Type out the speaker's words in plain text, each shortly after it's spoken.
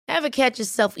Ever catch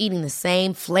yourself eating the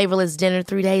same flavorless dinner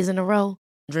 3 days in a row?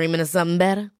 Dreaming of something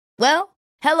better? Well,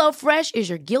 HelloFresh is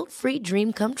your guilt-free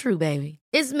dream come true, baby.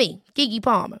 It's me, Keke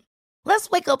Palmer. Let's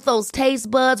wake up those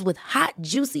taste buds with hot,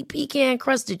 juicy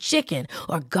pecan-crusted chicken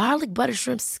or garlic butter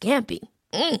shrimp scampi.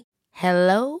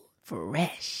 Hello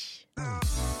Fresh.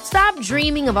 Stop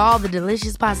dreaming of all the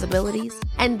delicious possibilities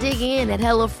and dig in at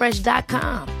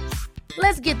HelloFresh.com.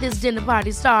 Let's get this dinner party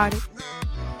started.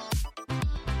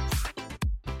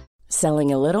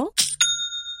 Selling a little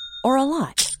or a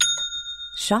lot?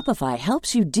 Shopify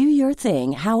helps you do your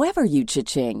thing however you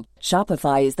cha-ching.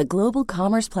 Shopify is the global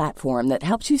commerce platform that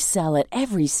helps you sell at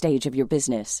every stage of your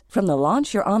business. From the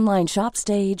launch your online shop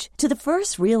stage to the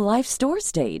first real-life store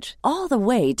stage, all the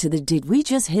way to the did we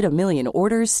just hit a million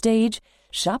orders stage.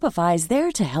 Shopify is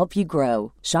there to help you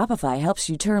grow. Shopify helps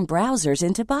you turn browsers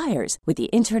into buyers with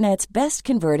the internet's best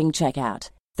converting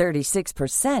checkout.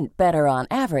 36% better on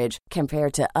average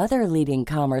compared to other leading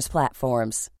commerce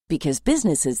platforms. Because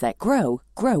businesses that grow,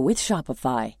 grow with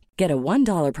Shopify. Get a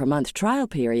 $1 per month trial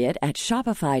period at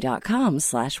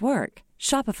shopify.com/work.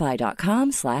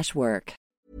 Shopify.com/work.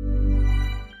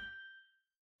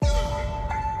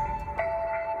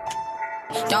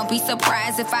 Don't be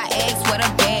surprised if I ask what a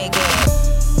bag is.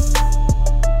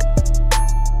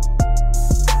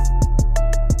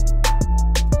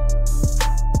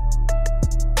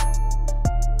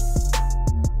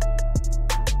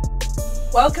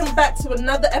 Welcome back to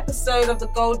another episode of the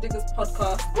Gold Diggers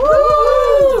podcast.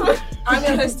 Woo! I'm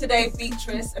your host today,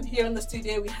 Beatrice, and here in the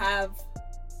studio we have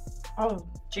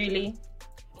Julie,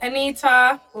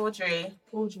 Anita, Audrey.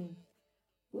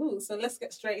 Ooh, so let's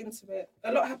get straight into it.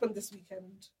 A lot happened this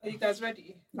weekend. Are you guys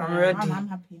ready? I'm ready. I'm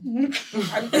happy.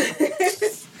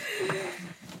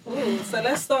 Ooh, so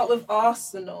let's start with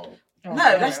Arsenal.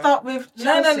 Let's start with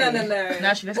Chelsea. No.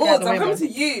 Let's get it Oh, out of the I'm way. coming to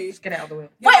you. Let's get it out of the way.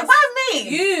 Yes. Wait, why me?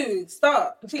 You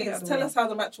start. Let's get it out Please of the tell way. us how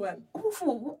the match went.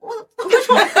 Awful. What am I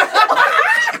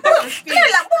supposed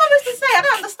to say? I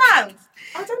don't understand.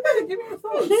 I don't know. Give me your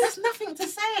thoughts. There's nothing to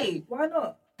say. Why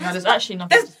not? No, there's actually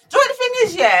nothing. Do you know what the thing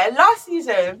is, last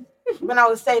season, when I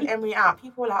was saying Emery out,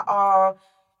 people were like,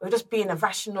 we're just being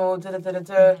irrational, And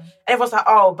everyone's like,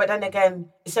 but then again,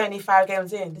 it's only 5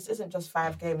 games in. This isn't just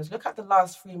 5 games. Look at the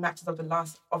last 3 matches of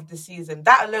the season.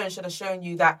 That alone should have shown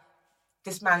you that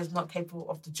this man is not capable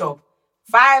of the job.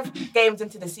 5 games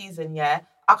into the season, I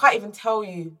can't even tell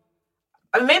you.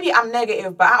 I mean, maybe I'm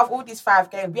negative, but out of all these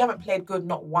 5 games, we haven't played good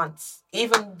not once.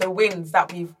 Even the wins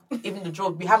even the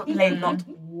draws, we haven't played not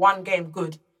one game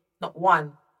good. Not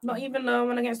one. Not even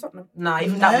one against Tottenham. No,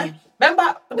 even that one.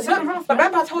 Remember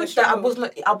I told you that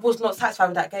I was not satisfied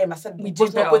with that game. I said We it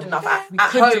was did not better. good enough at We home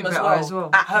could do better as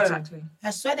well. At home. Exactly. I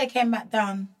swear they came back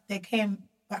down. They came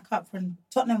back up from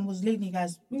Tottenham was leading you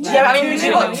guys. Yeah, I mean, we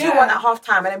got 2-1 at half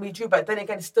time and then we drew, but then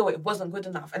again, still, it wasn't good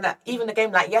enough. And that even a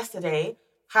game like yesterday,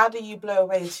 how do you blow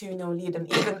away a 2-0 lead?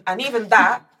 And even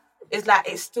that is like,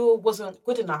 it still wasn't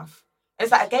good enough. And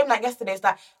it's like a game like yesterday, it's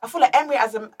like, I feel like Emery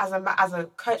as a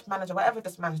coach, manager, whatever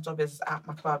this man's job is at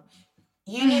my club,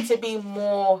 you need to be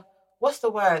more, what's the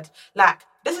word? Like,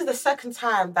 this is the second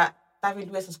time that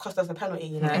David Luiz has cost us a penalty,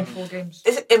 you know? In 4 games.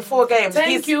 In 4 games.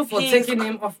 Thank you for taking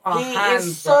him off our hands. He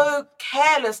is so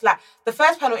careless. Like, the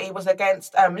first penalty was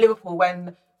against Liverpool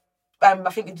when, I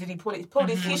think, did he pull his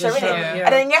t-shirt, innit? Yeah.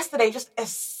 And then yesterday, just a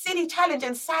silly challenge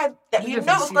inside that you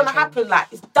know what's going to happen. Like,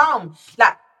 it's dumb.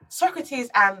 Like, Socrates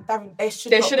and David, they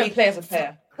shouldn't play as a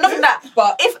pair. Nothing that.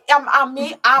 But if I'm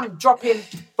me, I'm dropping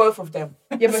both of them.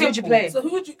 Yeah, but who'd you play? So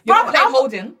who would you... You're not playing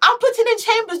Holding. I'm putting in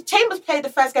Chambers. Chambers played the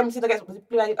first game against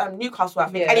Newcastle, I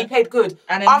think, and he played good.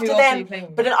 And then who else are you playing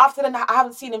with? But then after then, I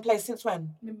haven't seen him play since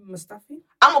when? Mustafi?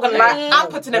 I'm not going to lie. I'm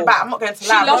putting him back. I'm not going to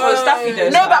lie. She loves Mustafi though.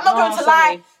 No, but I'm not going to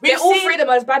lie. They're all 3 of them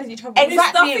are as bad as each other.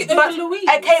 Exactly. Mustafi But, over Luiz.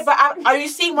 okay, but are you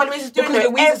seeing what Luiz is doing? Because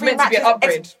though? Luiz is Every meant to be an match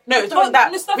upgrade. No, it's not even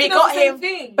that. Mustafi We does got the same him.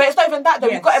 thing. But it's not even that though.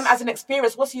 We Yes. got him as an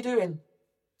experience. What's he doing?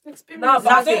 No,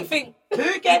 but I don't think...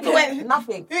 Who gave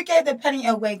Nothing. Who gave the penalty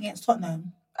away against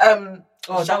Tottenham? That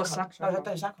was Xhaka.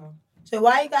 Xhaka. So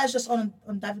why are you guys just on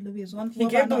David Luiz? He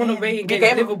gave the one away. He We gave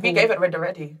gave Liverpool. it red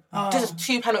already. Oh. This is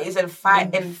 2 penalties in 4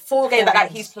 games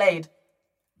that he's played.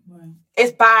 Right.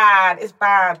 It's bad.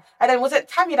 And then was it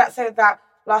Tammy that said that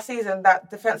last season that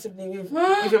defensively we've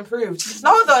improved? No,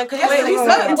 hold on, because yesterday...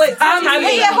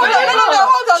 Tammy. Hold on.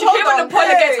 She came on the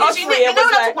point against us You three know and when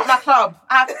was I like- talk about my club,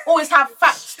 I always have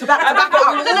facts to back it up. No.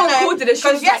 Called it a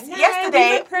Because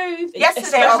yesterday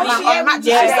on match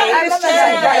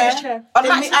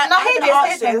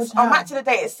on match of the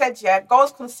day, it said,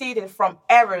 goals conceded from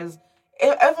errors.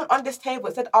 Even on this table,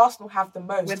 it said Arsenal have the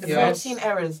most, 14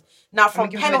 errors. Now, from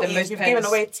we're giving away the penalties, most we've given pens.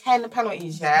 away 10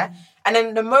 penalties, And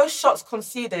then the most shots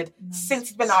conceded since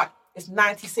he's been out is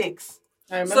 96.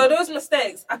 So those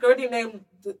mistakes, I can already name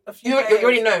a few. You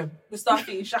already know.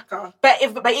 Mustafi, Xhaka. But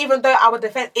even though our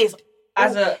defense is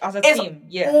as a team,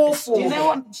 awful. Do you know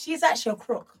what? She's actually a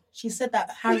crook. She said that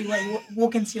Harry when you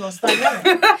walk into your style.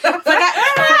 Forget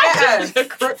her.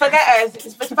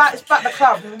 It's about the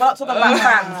club. We're not talking about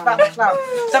fans. It's about the club.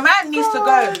 The man needs to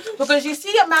go because you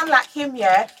see a man like him.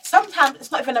 Yeah, sometimes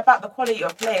it's not even about the quality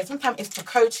of players. Sometimes it's the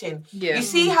coaching. Yeah. You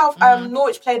see how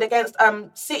Norwich played against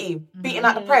City, beating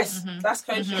out the press. That's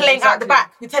coaching. Playing out the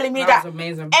back. You're telling me that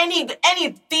amazing.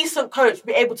 Any decent coach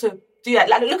be able to do that.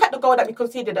 Like look at the goal that we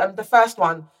conceded. The first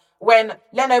one. When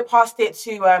Leno passed it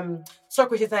to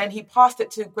Socrates and then he passed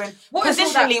it to Gwen.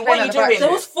 Positionally, what are you doing?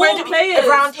 There was 4 players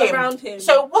around him.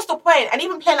 So what's the point? And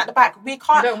even playing at the back, we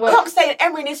can't. What I'm saying,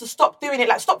 Emery needs to stop doing it.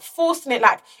 Like, stop forcing it.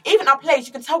 Like, even our players,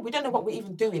 you can tell we don't know what we're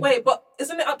even doing. Wait, but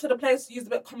isn't it up to the players to use a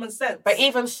bit of common sense? But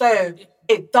even so,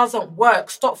 it doesn't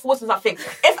work. Stop forcing something.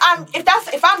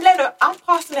 If I'm Leno, I'm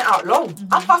passing it out long.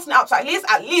 I'm passing it out to at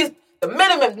least the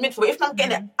minimum midfield. If I'm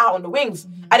getting it out on the wings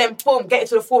and then boom, get it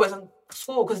to the forwards and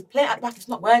score, because playing at the back is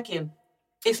not working.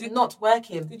 It's not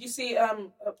working. Did you see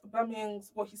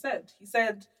Aubameyang's what he said? He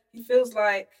said he feels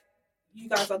like you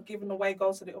guys are giving away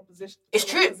goals to the opposition. It's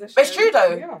true. It's true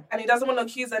though. Yeah. And he doesn't want to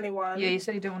accuse anyone. Yeah, he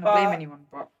said he didn't want to blame anyone,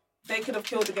 but they could have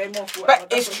killed the game off. But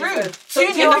it's true. So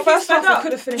in the first half, we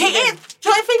could have finished. He is. Do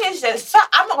you know the thing is, this?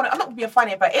 I'm not being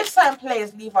funny, but if certain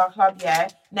players leave our club,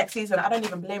 next season, I don't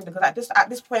even blame them because at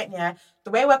this point,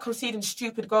 the way we're conceding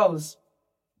stupid goals,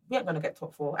 we ain't gonna get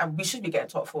top 4, and we should be getting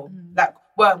top 4. Like,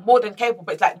 we're more than capable,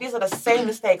 but it's like these are the same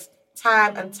mistakes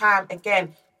time and time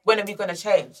again. When are we gonna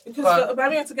change? Because for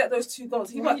Aubameyang to get those 2 goals,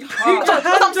 he worked hard. That's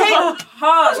what I'm saying.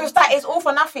 Hard. So that is all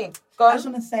for nothing. I just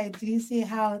want to say, did you see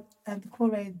how the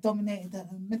Corey dominated the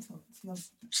midfield?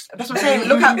 That's what I'm saying.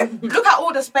 Look at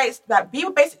all the space that we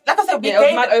were basically. Like I said,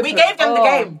 we gave them the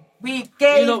game. We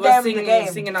gave them the game.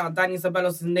 Singing out Dani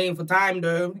Ceballos' name for time,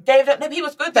 though. Gave them. No, he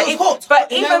was good. He was hot.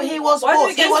 But even he was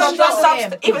hot.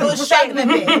 He was struggling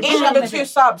a bit. Even the 2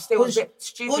 subs, they were a bit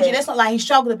stupid. Audrey, that's not like he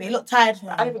struggled a bit. He looked tired.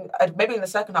 I don't think, maybe in the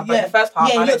second half, but in the first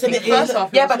half, he looked a bit.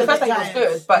 But the first half he was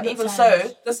good. But even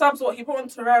so, the subs, he brought on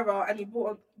Torreira and he brought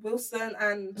on Wilson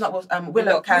and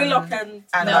Willock and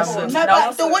Nelson. No,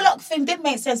 but the Willock thing did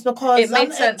make sense because it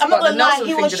made sense. I'm not gonna lie,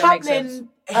 he was travelling.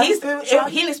 He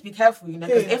needs to be careful, because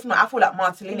if not, I feel like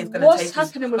Martinelli is going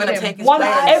to take his place.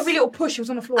 Every little push, he was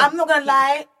on the floor. I'm not gonna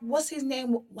lie. What's his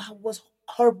name? Was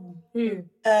horrible.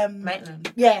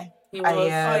 Maitland. Yeah. He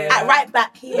was. At right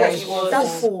back, he was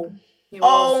awful.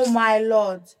 Oh my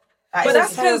lord. But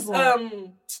that's because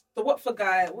the Watford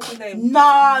guy, what's his name?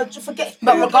 Nah, forget.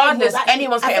 But regardless,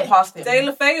 anyone's getting past him. De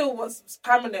La Feu was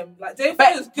spamming him. Like, De La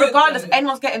Feu is good. Regardless,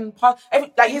 anyone's getting past.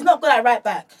 He's not good at right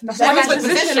back. That's his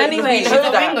position anyway. He's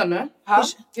not a winger, no?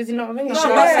 Is he not a winger?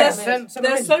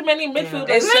 There's so many midfielders.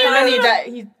 There's so many that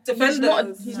he's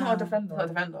defenders. He's not a defender. Not a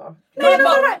defender. No,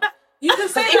 but you can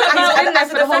say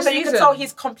as a defender, you can tell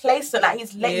he's complacent. Like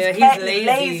he's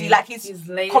lazy. Like he's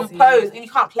composed. And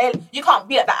you can't play. You can't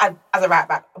be like that as a right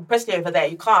back, especially over there.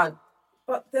 You can't.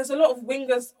 But there's a lot of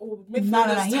wingers or midfielders.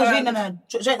 No. He was really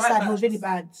Trent said he was really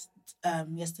bad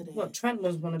yesterday. Well, Trent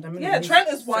was one of them. Yeah, Trent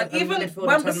is one. Even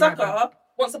Wan-Bissaka,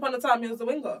 once upon a time, he was a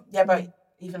winger. Yeah, but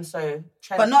even so,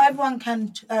 Trent. But not everyone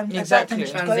can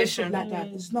transition like that.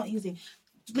 It's not easy.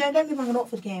 No, don't even an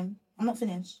Watford game. I'm not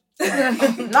finished. No,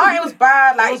 it was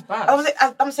bad. Like, it was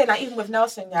bad. I'm saying, like, even with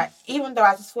Nelson, like, even though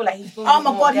I just feel like he's doing oh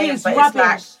my god, he's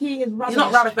rubbish. He is rubbish. He's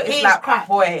not rubbish, but it's like, crap.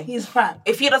 Boy, he's crap.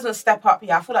 If he doesn't step up,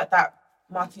 I feel like that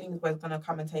Martinez was gonna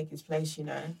come and take his place.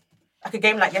 Like a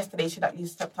game like yesterday, he should at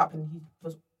least stepped up, and he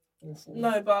was awful.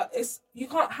 No, but you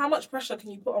can't. How much pressure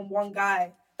can you put on one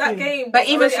guy? That game, but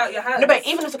even already out your hands. No, but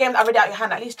even if the game's already out your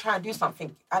hand, at least try and do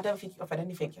something. I don't think he offered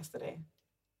anything yesterday.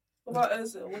 What about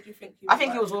Ozil? What do you think? I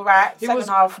think he was all right.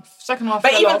 Second half.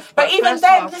 But even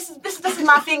then, half. This is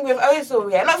my thing with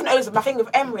Ozil. Yeah, not even Ozil. My thing with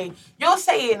Emery. You're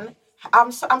saying.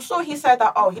 I'm sure he said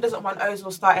that. He doesn't want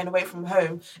Ozil starting away from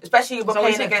home, especially we're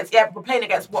playing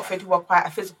against Watford, who are quite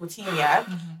a physical team. Yeah,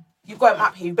 you've got him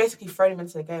up here. You basically thrown him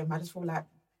into the game. I just feel like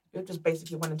you're just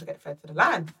basically wanting to get fed to the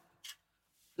line.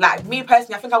 Like, me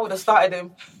personally, I think I would have started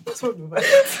him. I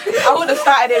would have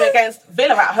started him against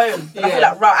Villa at home. Yeah. I feel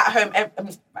like at home,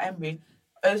 Emery,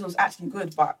 Ozil's actually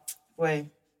good, but boy,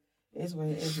 it is what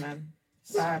it is, man.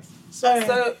 Sad. Sorry.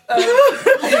 So,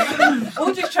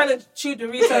 Audrey's trying to chew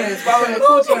Doritos while we're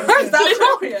recording. Is that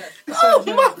appropriate?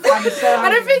 I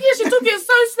don't think you should talk it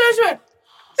so slow.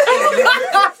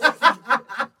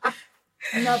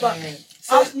 No,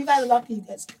 but you guys are lucky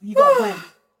that you got a point.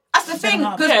 That's the thing.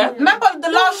 Yeah. Because remember the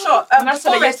last shot When I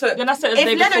said Forest took. the day If before Leno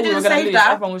we were didn't going to save lose,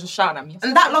 that, everyone was just shouting at me.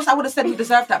 and that loss, I would have said we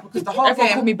deserved that because the whole Everyone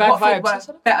game called me bad Watford vibes.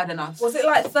 were better than us. Was it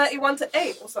like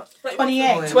 31-8 or something?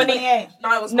 28. 28.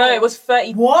 No, it was No, it was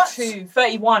 32, What?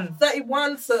 31.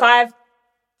 31 to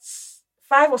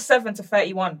 5 or 7 to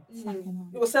 31.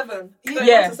 It was 7.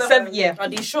 Yeah, 7. Yeah. Are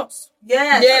these shots?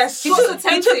 Yes. Yes. He took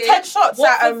 10 shots Watford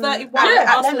at 31, at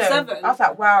Arsenal Leno. 7. I was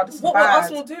like, wow, this is What were bad.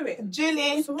 Arsenal doing?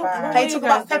 Julie, Bad. can you talk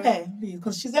about Pepe?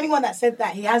 Because she's the only one that said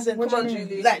that. He hasn't. Come on,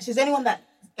 Julie. Like, she's the only one that.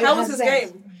 How was has his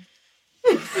said. game?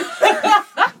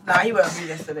 Nah, he won't be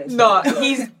yesterday. No,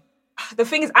 he's... The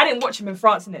thing is, I didn't watch him in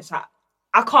France, innit? So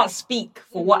I can't speak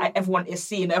for what everyone is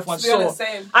seeing, everyone To be honest, saw.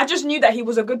 same. I just knew that he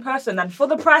was a good person, and for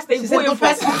the price they She's bought a him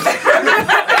good for... person.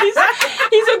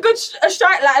 he's a good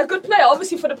strike, like a good player.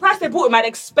 Obviously, for the price they bought him, I'd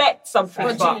expect something.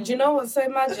 But do you know what's so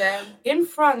mad, yeah? In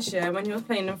France, yeah, when he was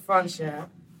playing in France, yeah,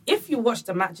 if you watch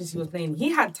the matches he was playing, he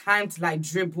had time to like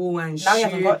dribble and shoot. Now he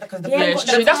hasn't got because the He ain't Yeah, got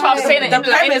true. the That's what I'm time. saying. In the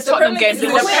premise- Tottenham the game, he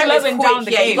was premise is slowing down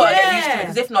the Yeah, you game. got to get used to it Yeah.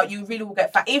 because if not, you really will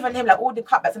get fat. Even him, like all the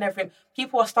cutbacks and everything,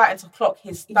 people are starting to clock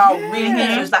his style really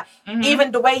dangerous. Like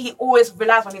even the way he always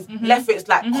relies on his left foot, it's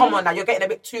like, come on now, you're getting a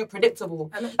bit too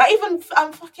predictable. Like even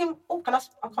fucking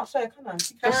I can't swear, can I?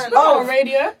 Oh, on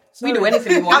radio? We do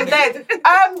anything we I'm want. dead.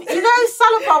 You know,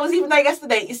 Salazar was even there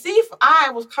yesterday. You see, if I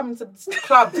was coming to this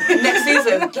club next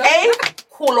season,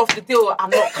 call off the deal. I'm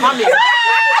not coming.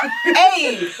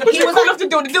 He was Call off the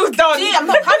deal. The deal's done. Gee, I'm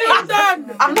not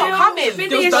coming. I'm not coming.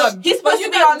 Deal's done. He's supposed to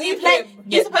be But our you new guys player. need him.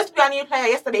 He's supposed to be our new player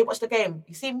yesterday. Watch the game.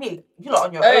 You see me? You lot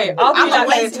on your Hey, own. I'll be I'm not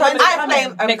like, playing. I ain't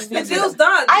playing next The season. deal's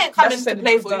done. I ain't coming That's to said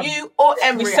play it's for done. you or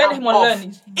Emery. We sent I'm him on off. loan.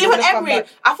 He's Even gonna come Emery, back.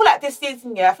 I feel like this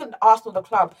season, I think Arsenal, the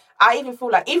club, I even feel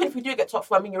like even if we do get top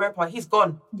 4 in Europa, he's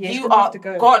gone. Yeah, he's You gonna have are to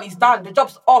go. gone. He's done. The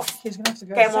job's off. He's gonna have to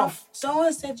go. Game off.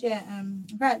 Someone said, yeah,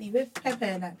 apparently with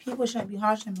Pepe, like people shouldn't be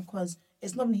harsh on him because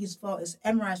it's not his fault. It's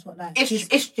Emira's fault. Like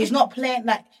he's not playing.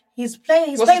 Like he's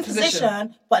playing What's his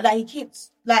position, but like he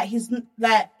keeps like he's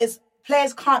like it's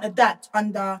players can't adapt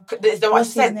under. It's the what I what's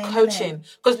his said, name, coaching.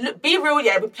 Because be real,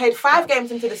 yeah, we played 5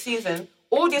 games into the season.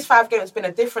 All these 5 games have been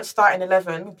a different starting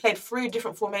 11. We played 3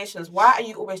 different formations. Why are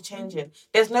you always changing?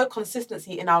 There's no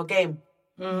consistency in our game.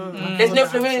 There's no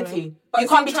fluidity. But You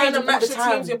can't be trying to changing all match the the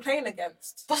time. teams you're playing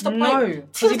against. What's the point? No, Teams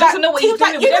because he doesn't know what he's teams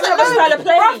like- doing. he He doesn't doesn't know the style of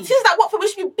play. Bruv, teams like Watford, we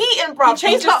should be beaten, bruv.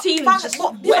 changes Teams like teams, Fang- just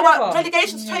what- these are what whatever.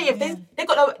 relegation's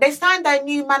 20th. They signed their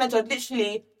new manager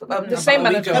literally The same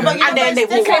manager. No, but and then they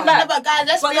walk came back. No, but guys,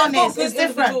 let's But be they're not honest, good it's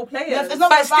different. individual players. No, it's not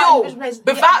But about still, individual players.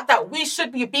 without that, we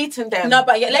should be beating them. No,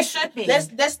 but yeah, We let's should be.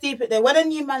 let's deep it there. When a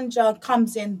new manager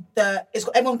comes in,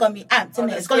 everyone's gonna be amped, isn't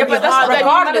it? It's gonna Yeah, be but that's harder.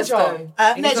 regardless, manager.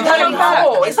 though. No, it's He's gonna gonna be be harder.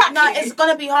 hard. Exactly. No, it's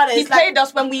gonna be harder. He It's like, played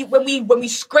us when we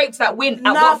scraped that win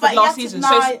at Watford last season.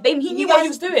 So he knew what he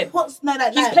was doing.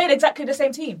 He's played exactly the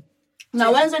same team.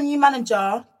 Now, when's a new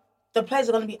manager? The players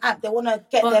are gonna be amped. They want to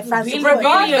get their fans. Really, support. really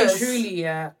and Regardless. truly,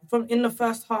 yeah. From in the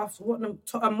first half,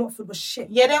 Watford was shit.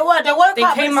 Yeah, they were. They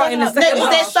came out in the No, second it was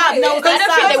their half. start. No, it was I their don't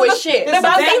start. think they were shit. Their No,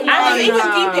 but start. they, Nah. even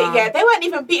deep it, yeah, they weren't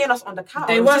even beating us on the counter.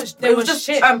 They It weren't- was they it was were just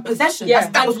shit. possession. Yeah,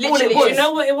 that was all it literally. was. You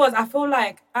know what it was? I feel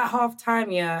like at half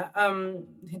time, yeah,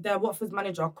 the Watford's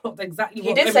manager clocked exactly He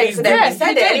what did say it to them. Yeah, He said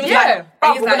he it. And he did, was yeah. like, And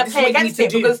 "Bro, he's we're like, going to this play is what you against need it."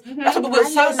 to do. Because that's what we were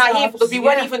so naive because we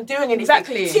weren't even doing anything.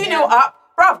 Exactly. 2-0 up.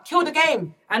 Bro, kill the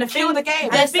game. And the Kill thing- the game.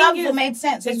 and Their the thing subs is- made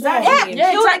sense as Exactly. well.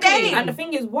 Yeah, kill the exactly. game. And the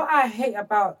thing is, what I hate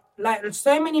about like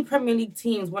so many Premier League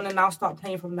teams want to now start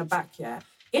playing from the back. Yeah,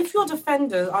 if your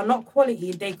defenders are not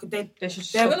quality, they should their,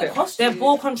 stop it. their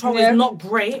ball control Yeah. is not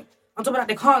great. On top of that,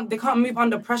 they can't move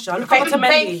under pressure. Look at Thank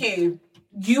Otamendi. you.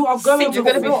 You are going You're to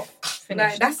gonna be flop. finished.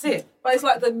 Like that's it. But it's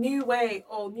like the new way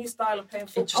or new style of playing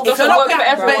football. just If doesn't you're not work playing, for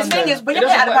everyone, but the thing though. is, when It you're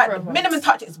playing at doesn't the work for back, everyone. minimum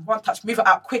touch is 1 touch, move it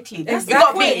out quickly.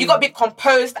 Exactly. You got to be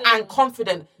composed and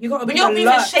confident. You gotta when be you're moving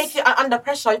alert. shaky under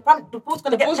pressure, the ball's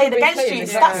going to get ball's played gonna be against played, you.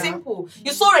 It's yeah. that simple.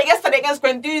 You saw it yesterday against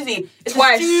Guendouzi. It's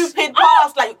Twice. a stupid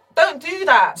pass. Like, don't do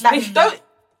that. Like, don't.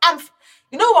 And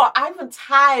you know what? I'm even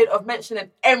tired of mentioning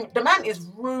the man is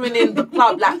ruining the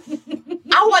club. Like,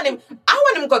 I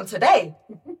want him gone today.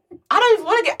 I don't even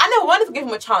want to I never wanted to give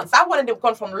him a chance. I wanted him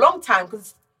gone from a long time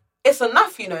because it's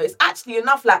enough, you know. It's actually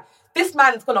enough. Like, this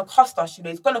man is going to cost us, you know.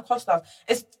 It's going to cost us.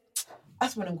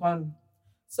 That's when I'm gone.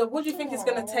 So what do you think it's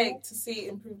going to take to see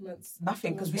improvements?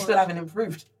 Nothing, because we still haven't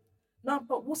improved. No,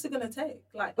 but what's it going to take?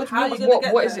 Like, What do how you are you mean? going to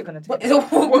get What there? is it going to What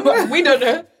take? is We don't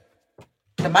know.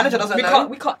 The manager doesn't know.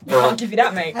 We can't give you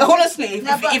that, mate. Honestly,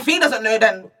 No, but- if he doesn't know,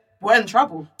 then we're in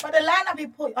trouble. But the lineup he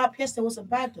put up yesterday wasn't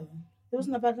bad though. It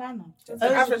wasn't a bad lineup. It's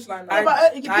an average line. Yeah,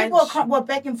 but people were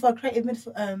begging for a creative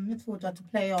midfielder to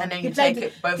play on. And then he you played, take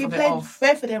it both he of it played off.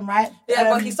 both of them, right? Yeah,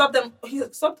 but he subbed them. He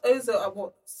subbed Ozil at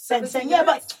what? Same. 17 Yeah, but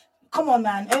minutes? come on,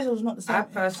 man. Ozil's not the same. I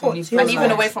personally and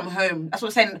even away from home. That's what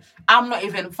I'm saying. I'm not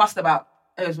even fussed about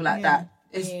Ozil like that.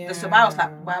 It's the survival's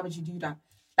like, why would you do that?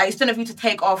 Like, it's done of you to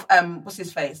take off, what's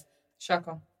his face?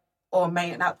 Shaka. Or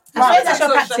mate. I swear that's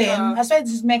your captain. I swear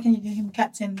this is making him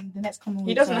captain the next coming week.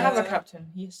 He doesn't have a captain.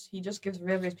 He just gives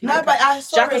various people. No, but I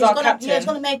saw Xhaka's our captain. He's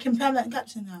going to make him permanent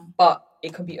captain now. But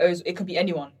it could be Ozil. It could be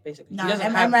anyone, basically. No,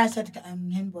 Emre said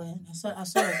Himboy. I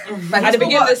saw it. But at the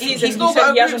beginning of the season, he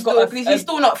said he hasn't got a... He's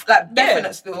still not like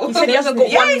definite still. He said he hasn't got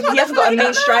one. He hasn't got a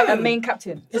main striker, a main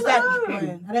captain. Is that?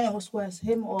 I don't know what's worse,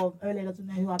 him or Ole doesn't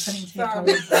know who our penalty taker.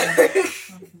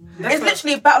 It's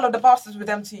literally battle of the bastards with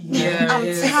them two. Yeah, I'm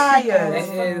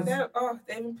tired. They're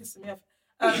even pissing me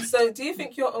off. So, do you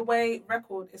think your away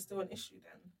record is still an issue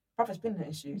then? It's been an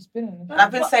issue. It's been an issue.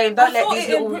 I've been saying, don't let these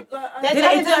little... They've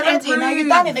done it already. No, you've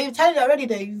done it. They've told it already,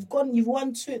 though. You've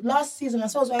won 2. Last season, I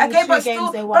saw it was only 2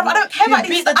 games they won. I don't care about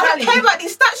these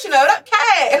stats, you know. I don't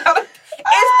care.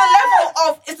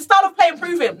 It's the style of play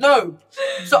improving. No.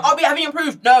 So are we having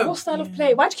improved? No. What style of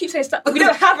play? Why do you keep saying style? We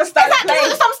don't have a style of play.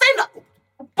 That's what I'm saying.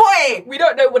 Boy, we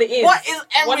don't know what it is. What is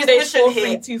Emery's mission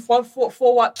here?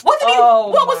 3-2-4-1. What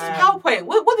was his PowerPoint?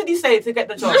 What did he say to get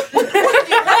the job?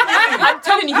 I'm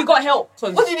telling you, he got help.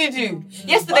 What did he do?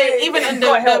 Yesterday, even in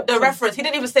the reference, he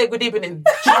didn't even say good evening.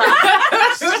 No,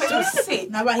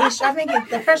 but I think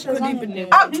the pressure was on him.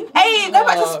 Hey, go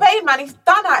back to Spain, man. He's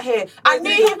done out here. I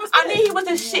knew he was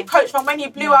a shit coach from when he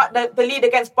blew out the lead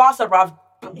against Barca, bruv.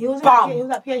 He was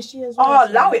at PSG as well. Oh,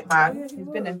 allow it, man. He's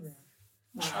been everywhere.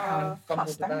 No, but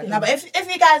if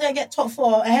you guys don't get top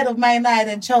 4 ahead of Man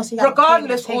United and Chelsea,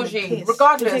 regardless, even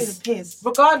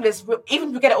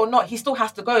if we get it or not, he still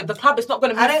has to go. The club is not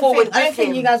going to move forward. I don't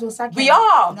think you guys will sack him. We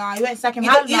are. No, you won't sack him. You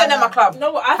don't know my club.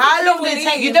 No, how long did it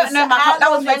take? You don't know my club.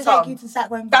 That was Wenger.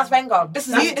 That's Wenger. This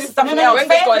is something else.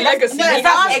 Wenger's got a legacy.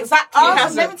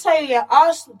 Exactly. Let me tell you,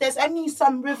 there's only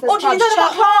some ruthless clubs. You don't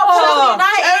know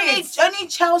my club. Only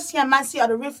Chelsea and Man City are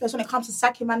the ruthless when it comes to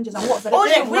sacking managers and what.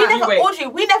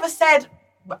 We never said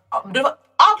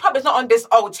our club is not on this.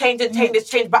 Change this.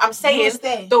 But I'm saying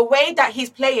the way that he's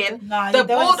playing, the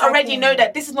board already know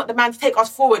that this is not the man to take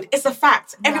us forward. It's a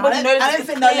fact. Everybody knows. I don't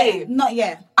think not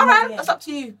yet. All right, that's up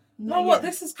to you.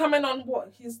 This is coming on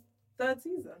his 3rd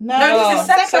season. No, this is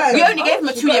second. We only gave him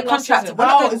a 2-year contract.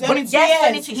 It's only 2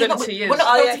 years. We're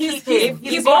not going to keep him.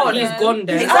 He's gone. He's gone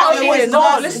there. Exactly.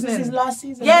 This is his last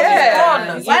season.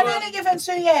 Yeah, he's gone. Why don't they give him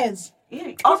 2 years?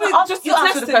 You answer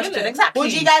the question. Exactly.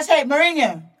 Would you guys hate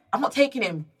Mourinho? I'm not taking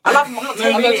him. I love him. I'm not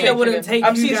taking him. Wouldn't take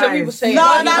I've seen some people saying no.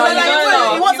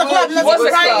 He wants a club. He's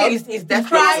crying. He's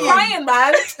desperate. He's crying,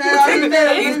 man. He's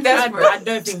desperate. I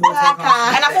don't think we'll take him.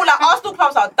 And I feel like Arsenal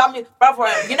clubs are dumb. Brother,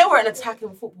 you know we're an attacking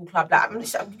football club. Like,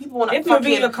 people want to if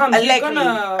Mourinho comes, he's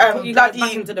gonna put you guys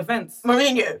back into defence.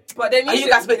 Mourinho. But then you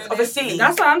guys of a silly.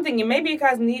 That's what I'm thinking. Maybe you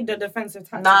guys need the defensive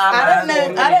tactics. Nah, I don't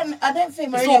know. I don't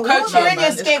think Mourinho. Who's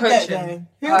Mourinho's scapegoat though?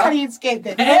 Who can he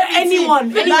scapegoat?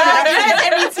 Anyone.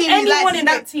 Every team. Anyone in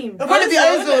that team. It'll probably be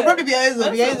Ozil.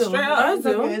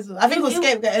 I think we'll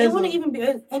scapegoat Ozil. It wouldn't even be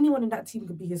anyone in that team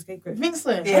could be his scapegoat. I think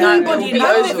so. Anybody in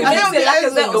that team. You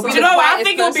know, I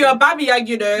think it'll be Aubameyang,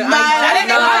 you know.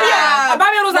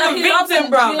 Aubameyang was like a victim,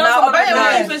 bro.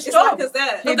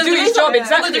 He'll do his job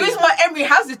exactly. The reason why Emery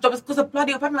has this job is because of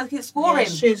bloody Aubameyang keeps scoring.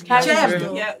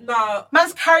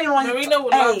 Man's carrying on. Marino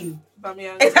would love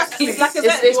Aubameyang. Exactly.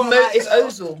 It's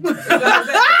Ozil.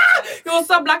 He was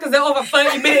so black as they're over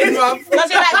 30 minutes, bro.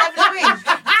 Does he like David Luiz?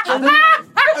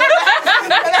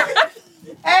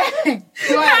 Hey,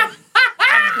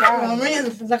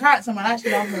 Mourinho's a character, man. I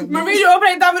actually love him. Mourinho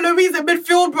playing David Luiz in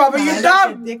midfield, bro. Are you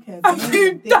dumb? Are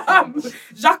you dumb?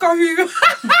 Xhaka who?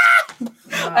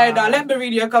 Hey, now let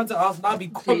Mourinho come to us. That'll be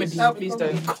comedy. Please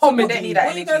don't. Comedy. What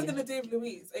are you guys gonna do with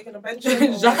Luiz? Are you gonna bench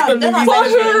him?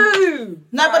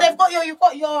 No, but you've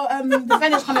got your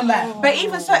defenders coming back. But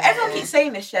even so, everyone keeps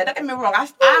saying this shit. Don't get me wrong. I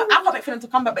can't wait for them to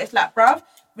come back. But it's like, bruv,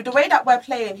 with the way that we're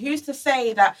playing, who's to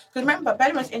say that? Because remember,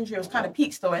 Bellingham's injury was kind of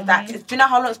peak still. And that, do you know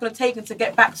how long it's going to take him to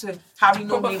get back to how he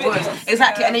normally was?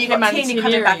 Exactly. And then you got Tierney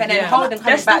coming back, and then Holden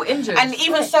coming back. Injured. And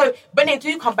even so, when they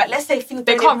do come back, let's say things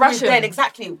they can't rush then.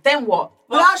 Exactly. Then what?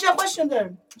 Well, I'll ask you a question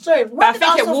though. Sorry, why did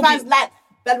Arsenal fans like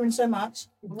Bellerin so much?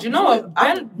 Do you know what?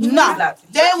 Bellerin's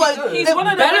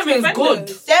good.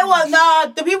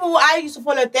 The people who I used to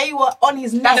follow, they were on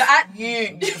his neck. You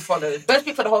used to follow. Don't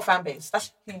speak for the whole fan base.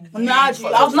 That's I'm not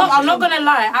gonna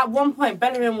lie. At one point,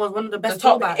 Bellerin was one of the best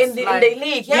fullbacks in the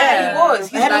league. Yeah, he was.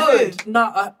 He's good.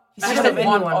 No. Ahead of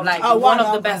anyone, one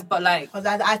of the best, but like... Because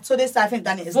I think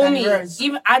Danny is Danny Rose.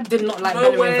 Even I did not like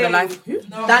Bellerin for the life.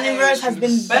 Danny Rose has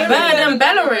been better than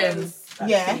Bellerin.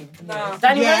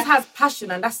 Danny Rose has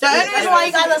passion, and that's the only reason why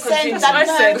you guys are saying Danny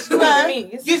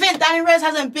Rose. Do you think Danny Rose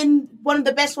hasn't been one of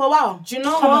the best for a while? Do you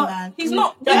know what? Man. He's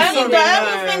not. The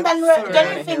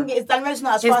only thing is Danny Rose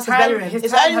not as fast as Bellerin.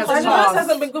 Danny Rose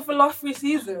hasn't been good for the last 3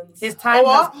 seasons. His time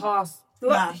has passed.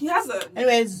 Nah. He hasn't.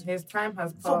 Anyways, his time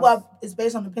has passed. Football is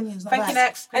based on opinions. Thank you,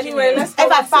 next. Anyway, let's go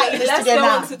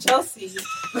on to Chelsea.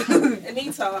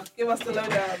 Anita, give us the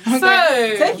lowdown.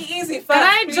 So, take it easy first. Can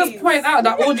I just point out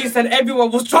that Audrey said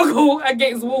everyone will struggle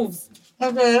against Wolves?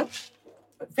 Okay.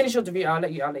 Finish your debut. I'll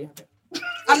let you have it.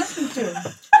 I'm listening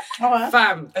to Alright.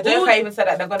 Fam. Udoka even said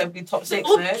that they're going to be top 6.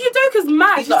 Udoka's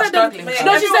mad. She said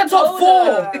she said top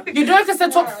 4. Udoka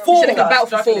said top 4. She said about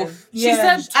 4th. She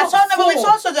said top 4.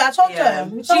 I told her.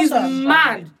 She's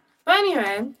mad. But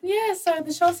anyway, so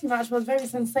the Chelsea match was very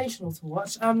sensational to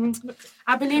watch.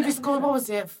 I believe we scored, what was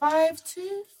it,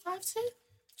 5-2? 5-2?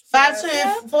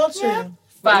 5-2, 4-2.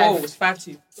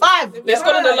 5-2. 5. They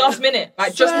scored in the last minute,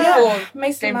 like just before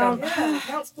Mason Mount.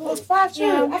 It was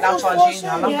 5-2.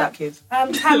 I love that kid.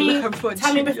 Tammy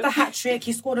with the hat trick.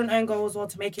 He scored an own goal as well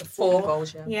to make it 4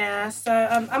 goals. Yeah. So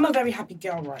I'm a very happy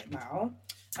girl right now.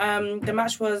 The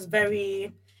match was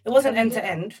it wasn't end to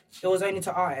end. It was only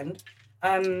to our end.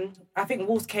 I think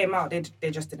Wolves came out.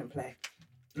 They just didn't play.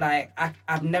 Like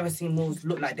I've never seen Wolves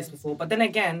look like this before. But then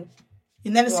again,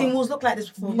 you've never seen Wolves look like this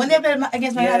before. When they played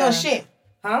against Man United, that was shit.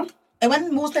 Huh? And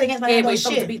when Wolves played against Man United, that was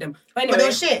shit. To beat them. But anyway, they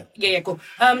were shit. Yeah, cool.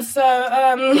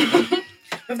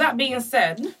 With that being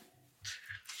said,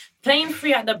 playing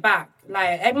 3 at the back,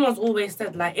 like everyone's always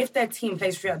said, like if their team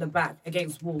plays 3 at the back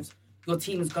against Wolves, your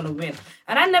team is gonna win.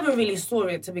 And I never really saw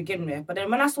it to begin with. But then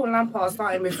when I saw Lampard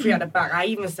starting with 3 at the back, I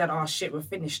even said, "Oh shit, we're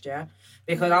finished." Yeah,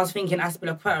 because I was thinking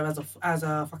Azpilicueta as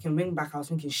a fucking wing back. I was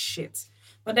thinking shit.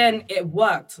 But then it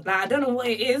worked. Like I don't know what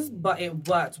it is, but it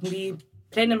worked. We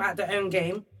played them at their own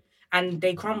game, and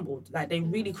they crumbled. Like they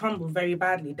really crumbled very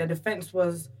badly. The defense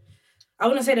was. I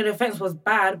wouldn't say the defense was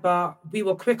bad, but we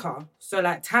were quicker. So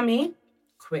like Tammy,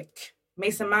 quick.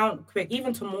 Mason Mount, quick.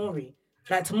 Even Tomori.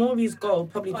 Like Tomori's goal,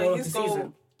 probably goal of the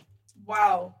season.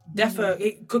 Wow. Definitely,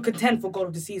 it could contend for goal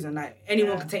of the season. Like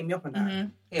anyone could take me up on that.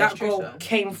 Mm-hmm. That goal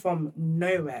came from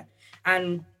nowhere.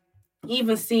 And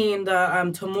even seeing the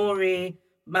Tomori,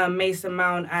 Mason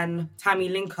Mount and Tammy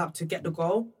link up to get the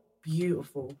goal,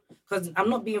 beautiful. Because I'm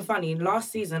not being funny.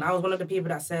 Last season, I was one of the people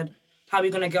that said, how are we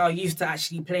going to get our youth to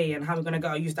actually play and how are we going to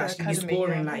get our youth to actually be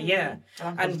scoring? Like, legit,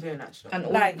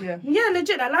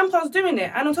 like Lampard's doing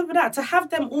it. And on top of that, to have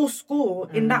them all score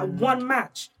in that one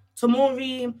match,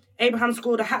 Tomori, Abraham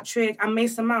scored a hat-trick and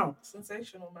Mason Mount.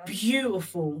 Sensational, man.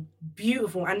 Beautiful.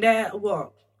 And they're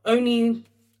the only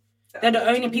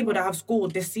people that have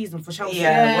scored this season for Chelsea.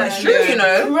 Yeah, well, it's true, you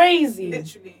know. Crazy.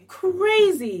 Literally.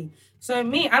 Crazy. So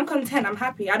I'm content, I'm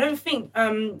happy. I don't think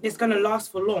it's going to last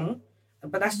for long.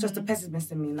 But that's just a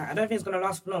pessimist in me. Like I don't think it's gonna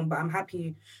last for long. But I'm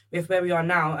happy with where we are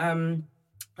now.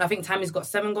 I think Tammy's got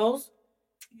 7 goals.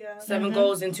 Yeah. 7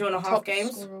 goals in 2.5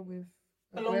 games. Along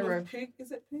with Pukki.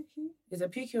 Is it Pukki? Is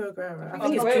it Pukki or Aguero? I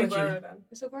think it's Pukki.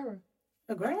 It's Aguero.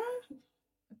 Aguero?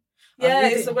 Yeah,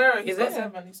 it's Aguero. Is it?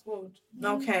 7. He scored.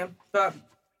 Okay, but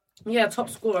yeah,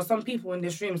 top scorer. Some people in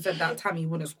this room said that Tammy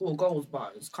wouldn't score goals,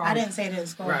 but it's calm. I didn't say didn't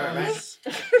score. Right.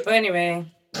 But anyway.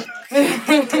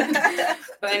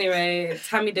 But anyway,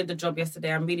 Tammy did the job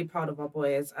yesterday. I'm really proud of our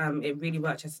boys. It really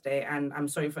worked yesterday, and I'm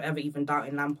sorry for ever even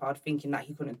doubting Lampard, thinking that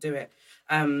he couldn't do it.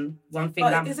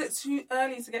 Is it too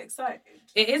early to get excited?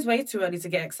 It is way too early to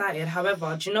get excited.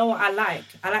 However, do you know what I like?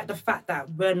 I like the fact that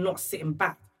we're not sitting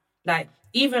back. Like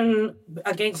even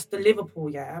against the Liverpool,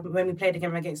 when we played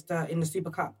against in the Super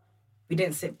Cup, we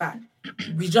didn't sit back.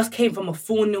 We just came from a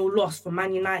 4-0 loss for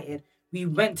Man United. We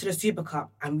went to the Super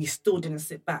Cup and we still didn't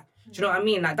sit back. Do you know what I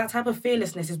mean? Like, that type of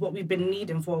fearlessness is what we've been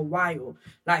needing for a while.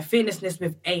 Like, fearlessness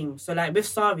with aim. So, like, with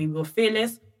Sarri, we were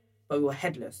fearless, but we were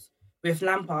headless. With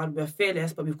Lampard, we're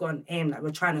fearless, but we've got an aim. Like, we're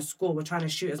trying to score. We're trying to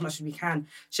shoot as much as we can.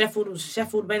 Sheffield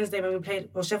Wednesday,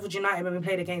 Sheffield United, when we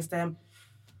played against them,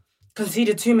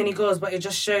 conceded too many goals, but it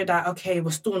just showed that, okay,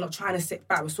 we're still not trying to sit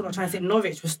back. We're still not trying to sit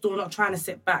Norwich. We're still not trying to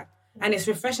sit back. And it's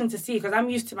refreshing to see, because I'm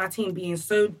used to my team being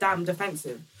so damn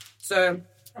defensive. So...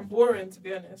 I'm boring, to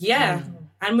be honest. Yeah,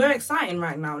 and we're exciting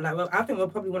right now. Like, I think we're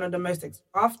probably one of the most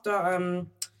after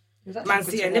Man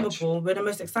City and Liverpool. We're the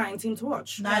most exciting team to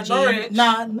watch. Norwich.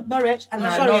 Norwich.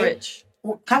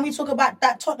 Can we talk about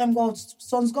that Tottenham goal,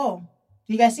 Son's goal?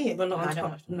 Do you guys see it? We're not on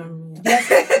top. No.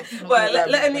 Well,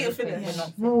 let Anita finish.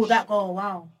 Oh, that goal!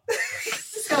 Wow.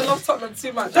 This guy loves Tottenham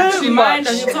too much. Don't mind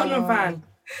us, you're a Tottenham fan.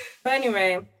 But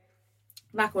anyway,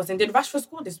 like I was saying, did Rashford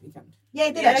score this weekend? Yeah,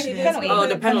 he did actually.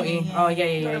 The penalty. Oh,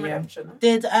 yeah.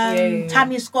 Did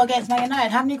Tammy score against Man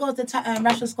United? How many goals did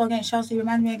Rashford score against Chelsea?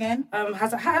 Remind me again.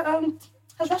 Has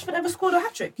Rashford ever scored a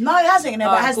hat-trick? No, he hasn't.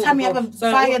 But has Tammy ever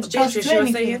fired Chelsea to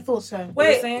anything? I thought so.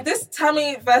 Wait, this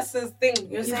Tammy versus thing.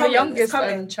 He's the youngest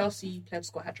Chelsea player to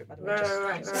score a hat-trick, by the way.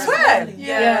 Right. Swear?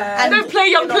 Yeah. I don't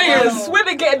play young players. When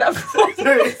they getting that from?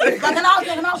 But can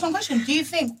I ask one question? Do you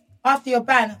think after your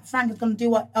ban, Frank is going to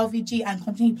do what LVG and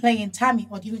continue playing Tammy,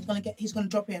 or do you think he's going to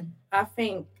drop him? I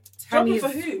think Tammy for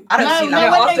who? I don't see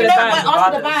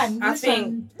after the ban.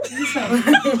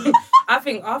 I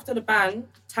think after the ban,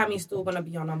 Tammy's still going to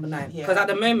be our number 9. Because at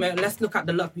the moment, let's look at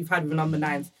the luck we've had with number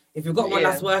 9s. If you've got one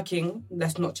that's working,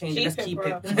 let's not change it. Let's keep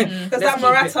it. Because that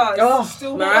Morata is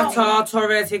still Morata,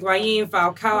 Torres, Higuain,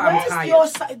 Falcao, I'm tired.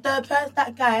 Where's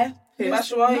that guy?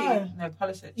 Batshuayi? No,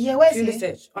 Pulisic. Yeah, where's he?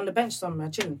 Pulisic, on the bench somewhere,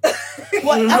 chilling.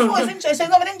 What? I thought he was injured. So he's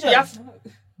not been injured? Yeah.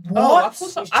 What?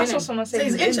 I saw someone say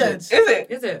he's injured. Is it?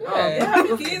 Yeah, I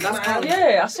think he is, man.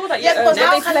 Yeah, I saw that. Yeah, because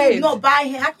how can you not buy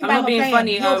him? How can you buy him being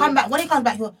funny. He'll come back. When he comes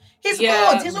back, he's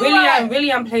good. He's all right.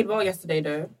 Willian played well yesterday,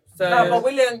 though. So... No, but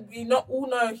Willian, we not all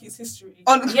know his history.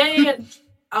 Yeah.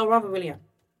 I'll rather Willian.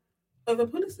 Over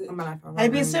Pulisic? In my life, Are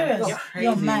you being serious?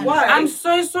 You're mad. Why? I'm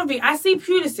so sorry. I see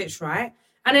Pulisic, right?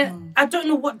 And then I don't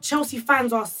know what Chelsea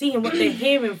fans are seeing, what they're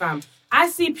hearing, fam. I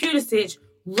see Pulisic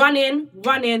running,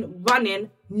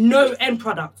 no end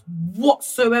product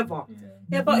whatsoever.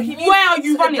 Yeah, but where are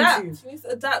you running adapt. to? He needs to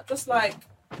adapt just like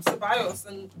Ceballos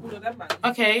and all of them, man.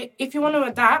 Okay, if you want to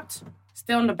adapt,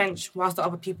 stay on the bench whilst the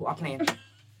other people are playing.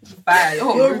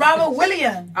 You'd rather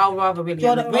Willian. I'll rather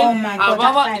Willian. Oh my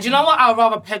God. Do you know what? I'll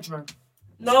rather Pedro.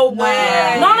 No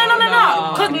way. No.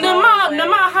 Because no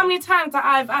matter how many times that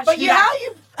I've actually... But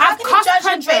how can you judge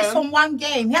him based on one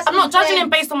game? I'm not judging him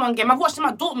based on one game. I've watched him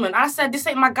at Dortmund and I said, this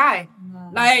ain't my guy.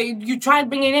 Like, you tried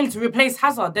bringing him to replace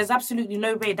Hazard. There's absolutely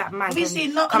no way that man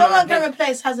no one can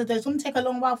replace Hazard. It's going to take a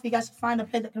long while for you guys to find a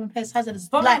player that can replace Hazard.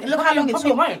 Look how long it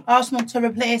took Arsenal to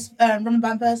replace Robin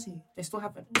Van Persie. They still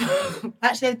haven't.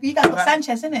 Actually, you guys got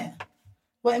Sanchez, innit?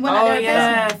 Fair.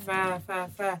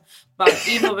 But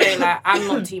either way, like, I'm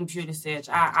not Team Pulisic.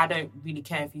 I don't really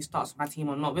care if he starts with my team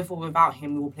or not. With or without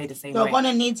him, we will play the same way. You're going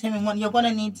to need him. You're going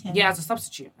to need him. Yeah, as a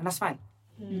substitute. And that's fine.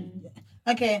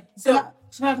 Okay, so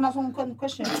I can ask one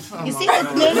question. You see,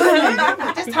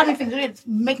 this timing thing really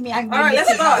make me angry. All right,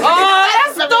 let's start.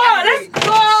 Let's go.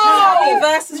 Tammy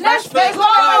versus Rashford.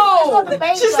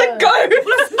 She said go.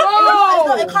 Let's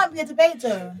go. It can't be a debate,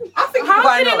 though. I think how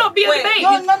can it not be a debate?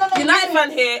 No. United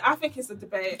fan here. I think it's a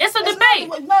debate. It's a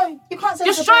debate. No, you can't say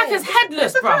your striker's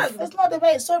headless, bruv. It's not a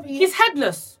debate. Sorry. He's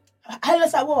headless.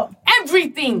 Headless at what?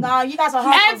 Everything. No, you guys are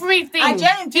hard. Everything. He's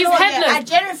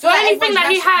headless. The only thing that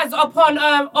he has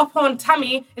upon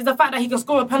Tammy is the fact that he can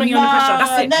score a penalty under pressure.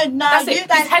 That's it. That's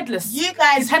it. He's headless. You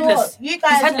guys. He's headless. You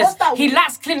guys. He's headless. He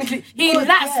lacks clinically.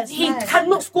 He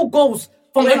cannot score goals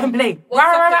from open play.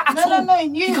 No.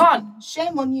 He can't.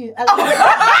 Shame on you.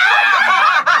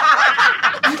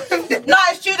 No,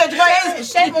 it's true though.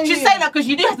 She's saying that because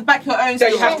you do have to back your own. So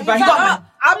you have to back.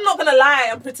 I'm not gonna lie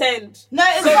and pretend. No,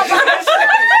 it's not.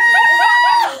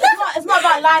 It's not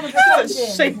about lying and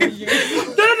pretending. Shame on you.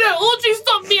 No. Audrey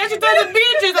stopped me. She tried to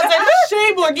Beatrice. I said,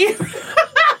 shame on you.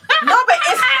 No, but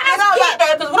it's cute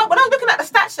though, because when I was looking at the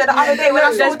stats the other day, when I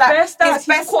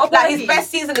saw that his best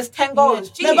season is 10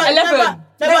 goals. No, but 11.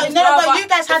 No, you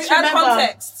guys have to remember.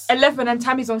 Context. 11 and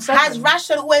Tammy's on 7. Has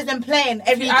Rashford always been playing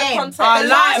every game?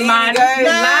 Lie, man.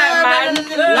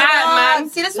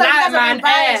 See, this is why you guys are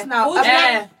biased now.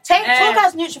 Talk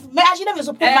as neutral. Actually, never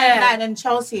support Man United and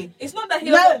Chelsea. It's not that he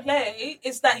doesn't play.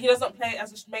 It's that he doesn't play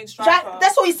as a main striker.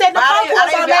 That's what he said.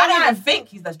 I don't even think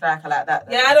he's the striker like that.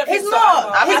 Yeah, I don't think he's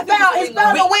not. He's better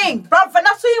on the wing. Bro, when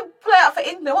I saw him play out for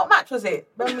England, what match was it?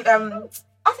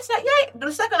 I was like,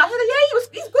 the second, I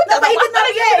said, he's good. No, but he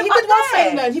did well for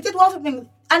England. He did well for England.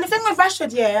 And the thing with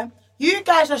Rashford, you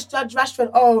guys just judge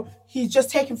Rashford, he's just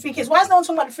taking free kicks. Why is no one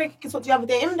talking about the free kicks the other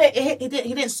day? Even though he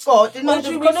didn't score. We know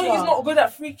he's not good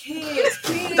at free kicks.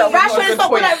 Rashford is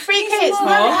not good at free kicks.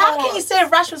 How can you say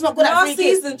Rashford's not good at free kicks?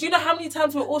 Last season, do you know how many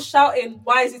times we were all shouting,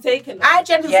 why is he taking them? I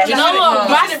genuinely you know what?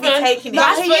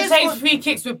 Rashford takes free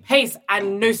kicks with pace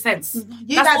and no sense.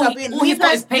 You guys are being... He's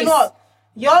got his pace.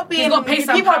 You're being...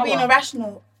 People are being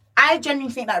irrational. I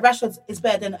genuinely think that Rashford is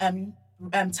better than...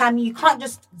 Tammy, you can't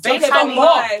just say Tammy.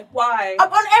 Why?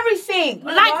 On everything.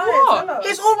 Like what?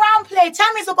 His all-round play.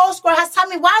 Tammy's a goal scorer.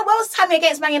 Where was Tammy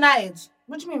against Man United?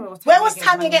 What do you mean? Where was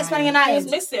Tammy against Man United? He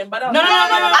was missing, but no.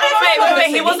 Wait.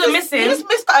 He wasn't missing. He just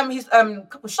missed his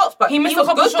couple shots, but he missed a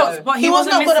couple shots, but he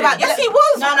wasn't not good missing. about. Yes, he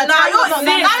was. No.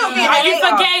 Are you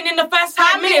forgetting in the first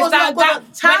 5 minutes that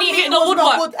when he hit the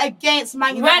woodwork? Good against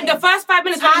Man United. When the first 5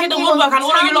 minutes when he hit the woodwork and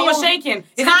all of you lot were shaking.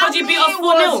 Is it because you beat us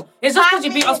 4-0? It's just because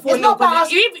you beat us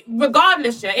 4-0.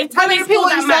 Regardless, if Tammy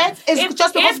scored that match, it's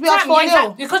just because you beat us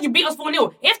 4-0. Because you beat us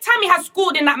 4-0. If Tammy had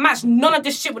scored in that match, none of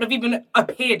this shit would have even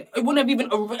appeared. It wouldn't have even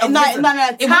arisen. No.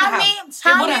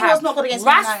 Tammy was not good against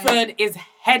Man United. Rashford is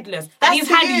headless. And he's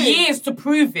had years to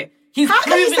prove it. How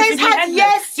can you say he's had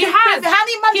years? He has. How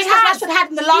many matches has Rashford had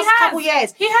in the last couple of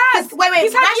years? He has. Wait.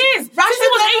 He's had years. Since he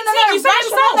was 18. You said it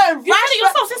yourself. You said it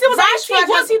yourself. Since he was 18,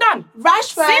 what has he done?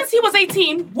 Rashford. Since he was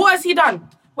 18, what has he done?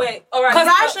 Wait, all right.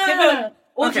 Rashford.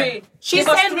 Audrey, she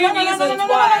said, no,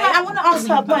 I want to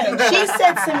answer her point. She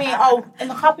said to me, in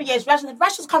a couple of years,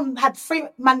 Rashford's had 3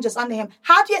 managers under him.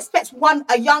 How do you expect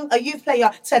a youth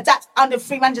player to adapt under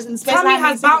 3 managers in the space? Tammy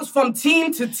has bounced from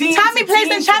team to team. Tammy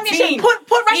plays in championship. Put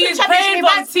Rashford in championship. He's played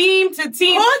from team to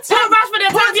team. Put Rashford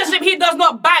in championship. He does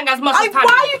not bang as much as Tammy.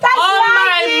 Why are you guys on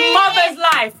my mother's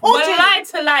life? Lie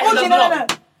to lie.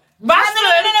 No.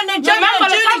 Rashford, remember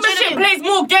the championship plays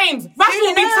more games. Rashford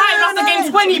will be tired after game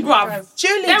 20, bruv.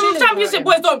 Julie, them championship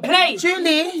boys don't play.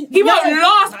 Julie, he won't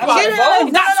last,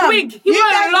 bruv. That twig, he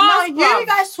won't last, bruv. You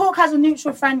guys talk as a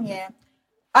neutral friend, yeah?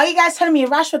 Are you guys telling me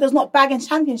Rashford does not bag in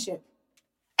championship?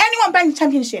 Anyone bang in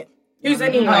championship? Who's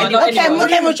anyone? Okay.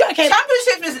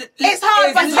 Championship is... It's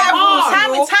hard,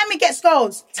 but Tammy gets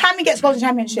goals. Tammy gets goals in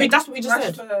championship. Wait, that's what we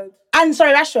just said. And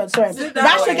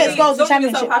Rashford gets goals in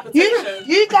championship.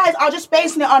 You guys are just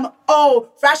basing it on,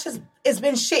 Rashford has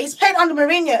been shit. He's played under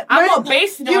Mourinho. I'm not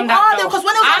basing it on that, though. Because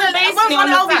when it was on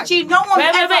LVG, no one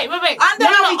ever... Wait. Under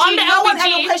LVG, no one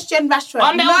ever questioned Rashford.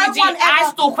 Under LVG, I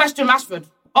still question Rashford.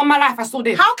 On my life, I still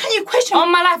did. How can you question? On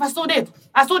my life, I still did.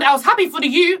 I was happy for the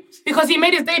U because he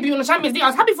made his debut in the Champions League. I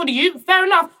was happy for the U. Fair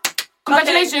enough.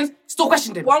 Congratulations. Okay. Still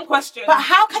questioned him. One question. But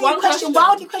how can you question? Why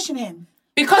would you question him?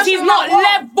 Because he's not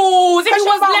levels. If he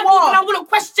was levels, then I wouldn't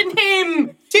question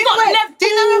him. Do you know about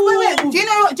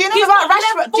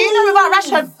Rashford? Do you know about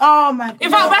Rashford? Oh my God.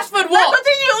 Without Rashford, what?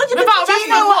 Without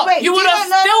Rashford, what? You would have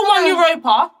still won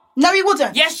Europa. No, he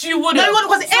wouldn't. Yes, you wouldn't. No, he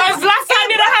wouldn't. Because Zlatan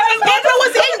didn't have a Ibra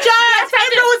was injured.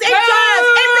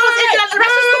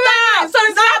 So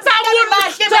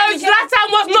Zlatan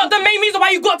was not the main reason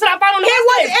why you got to that final. He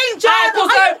was injured.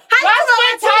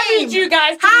 Rashford carried you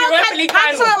guys to the Europa League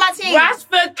final. Rashford carried you guys.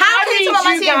 But how can you talk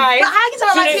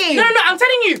about my team? No, I'm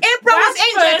telling you. Ibra was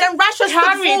injured, then Rashford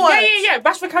stood forward. Yeah.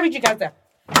 Rashford carried you guys there.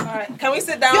 Alright, can we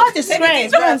sit down? You're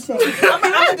disgraced. I'm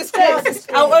a disgrace.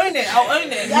 I'll own it.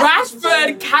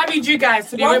 Rashford carried you guys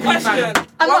to the Europa League final.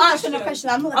 I'm not answering the question.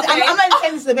 I'm not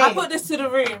entertaining this debate. I put this to the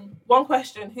room. One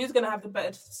question: who's gonna have the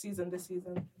better season this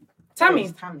season?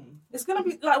 Tammy. It's gonna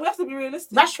be like we have to be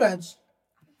realistic. Rashford.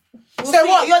 So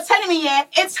what you're telling me,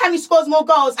 if Tammy scores more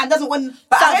goals and doesn't win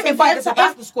something, but if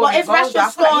Rashford scores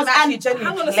and it's not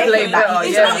even about.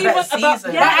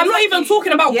 I'm not even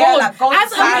talking about goals.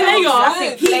 As a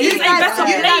player, he is a better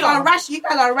player. You guys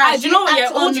are rash. Do you know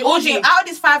what? Audrey. Out of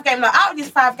these 5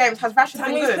 games, has Rashford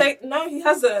been good? No, he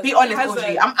hasn't. Be honest,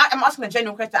 Audrey. I'm asking a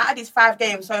genuine question. Out of these 5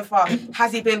 games so far,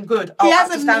 has he been good? He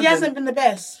hasn't been the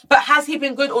best. But has he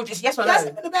been good, Audrey? Yes or no? He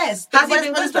hasn't been the best. Has he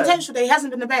been good? Potential that he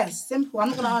hasn't been the best. Simple. I'm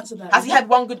not gonna answer that. Has he had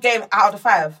one good game out of the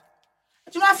 5?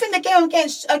 Do you know? I think the game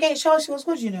against Chelsea was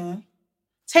good. You know,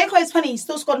 take away 20, he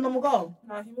still scored a normal goal.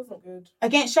 No, he wasn't good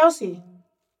against Chelsea.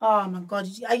 Oh my God!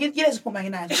 You didn't support Man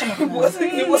United. Come on, he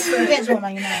wasn't. You didn't support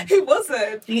Man United. He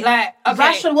wasn't.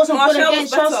 Rashford wasn't good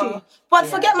against Chelsea. But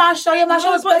forget Martial. Yeah,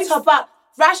 Martial was better, but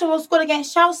Rashford was good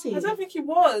against Chelsea. I don't think he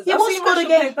was. He was good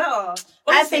against.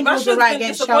 I think he was right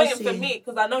against Chelsea. For me,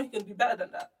 because I know he can do better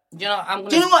than that. Do you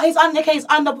know what? He's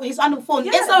underperformed.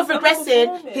 Instead of progressing,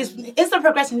 he's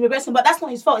regressing. But that's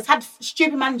not his fault. It's had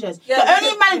stupid managers. The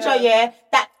only manager,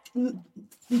 that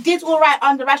did all right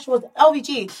under Rashford was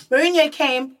LVG. Mourinho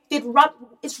came,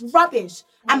 it's rubbish.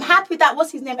 I'm happy that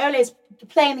Ole is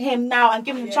playing him now and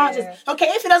giving him chances. Okay,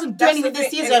 if he doesn't do anything this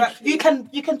season, you can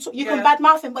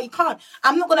badmouth him, but you can't.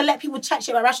 I'm not gonna let people chat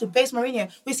shit about Rashford based Mourinho.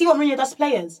 We see what Mourinho does to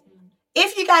players.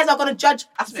 If you guys are gonna judge,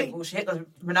 that's a bit bullshit. Because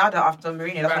Ronaldo after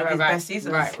Mourinho, that's one of his best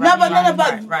seasons. That's the problem.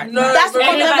 But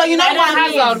you know what I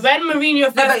mean. When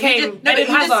Mourinho first came, he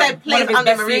just said playing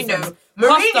under Mourinho.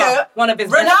 Mourinho, one of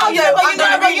his Ronaldo, you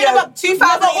know what?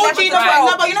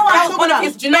 2011. But you know what I'm talking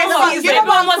about. Do you know what?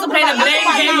 Everyone wants to play the blame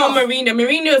game on Mourinho.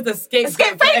 Mourinho is the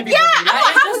scapegoat for everybody. Yeah, I'm not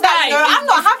happy with that. I'm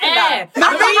not having that.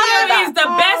 Mourinho is the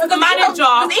best manager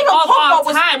of our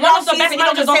time. One of the best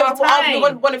managers of our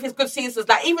time. One of his good seasons.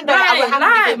 Like, even though I would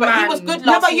have but he was good last season.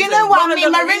 No, but you know what I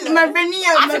mean?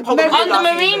 Under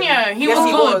Mourinho, he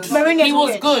was good. He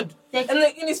was good.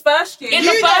 In his first year. In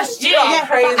the first year.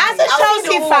 As a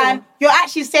Chelsea fan, you're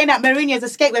actually saying that Mourinho is a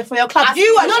scapegoat for your club.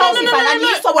 You are a Chelsea fan and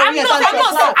you saw what Mourinho does for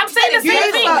your club. I'm saying the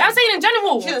same thing. I'm saying in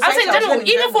general.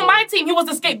 Even for my team, he was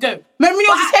a scapegoat. Mourinho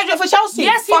was a scapegoat for Chelsea?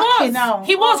 Yes, he was.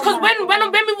 He was, because when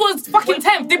we was fucking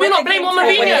 10th, did we not blame on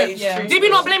Mourinho? Did we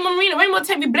not blame on Mourinho? When we were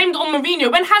 10th, we blamed on Mourinho.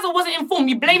 When Hazard wasn't informed,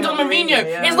 we blamed on Mourinho.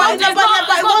 It's not till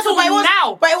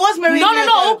now. But it was Mourinho.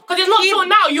 No, because it's not till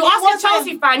now. You ask a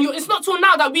Chelsea fan, it's not till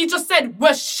now that we just said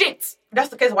we're shit. That's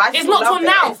the case. Why? It's not till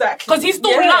now because he's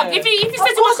still loved. If he says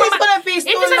he wants to come back,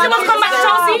 to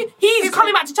Chelsea, he's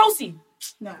coming back to Chelsea.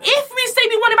 No. If we say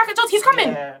we want him back at Chelsea, he's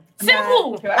coming.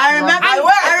 Simple. I remember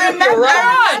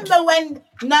when.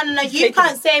 No. You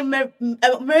can't say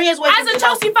Mourinho's always. As a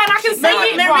Chelsea fan, I can say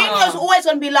it. Mourinho's always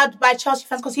going to be loved by Chelsea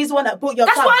fans because he's the one that brought your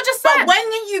club. That's what I just said. But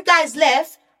when you guys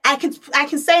left, I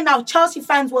can say now, Chelsea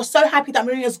fans were so happy that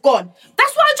Mourinho's gone.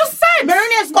 That's what I just said.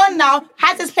 Mourinho's gone now.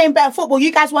 Hazard's playing better football.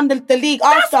 You guys won the league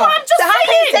after. That's what I'm just saying. So how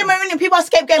can you say Mourinho? People are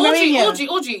scapegoating Mourinho.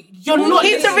 Audrey, you're not.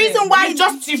 He's the reason why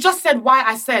you've just said why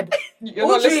I said. You're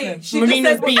not listening.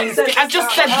 Mourinho's being. I've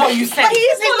just said what you said. But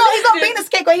he's not being the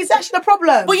scapegoat. He's actually the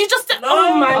problem. But you just said.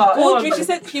 Oh my god. Audrey, she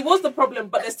said he was the problem,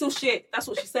 but they're still shit. That's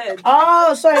what she said.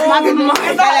 Oh, sorry. Oh my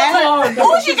god.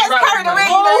 Audrey gets carried away.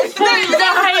 Oh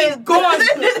my god.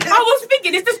 I was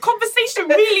thinking, is this conversation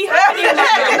really happening?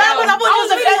 I thought you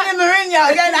was offending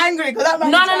Mourinho, getting angry because that man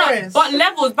No. But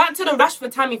levels, back to the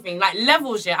Rashford Tammy thing, like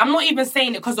levels, yeah. I'm not even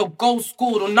saying it because of goals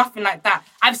scored or nothing like that.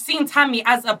 I've seen Tammy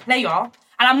as a player, and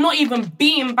I'm not even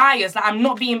being biased. Like, I'm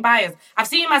not being biased. I've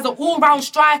seen him as an all-round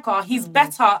striker. He's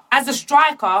better as a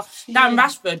striker than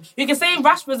Rashford. You can say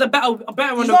Rashford's better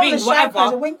on the wing,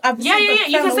 whatever. Yeah.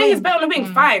 You can say he's better on the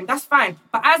wing. Fine, that's fine.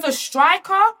 But as a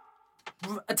striker,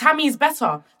 Tammy's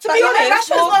better. To be honest,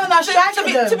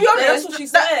 that's what she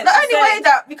said. The only way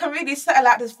that we can really settle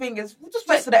out this thing is we'll just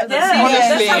wait till the end of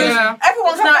the season.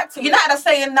 Everyone's now, United are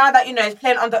saying now that, he's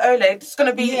playing under Ole, this is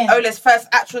going to be Ole's first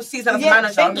actual season as a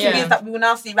manager, which means that we will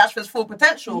now see Rashford's full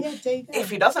potential. If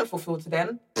he doesn't fulfill to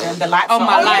then the lights are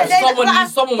on.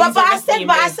 Someone will I'm saying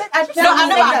that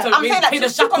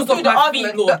to conclude the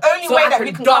argument, the only way that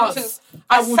we can come to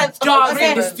I would dance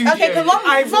in the studio. Okay,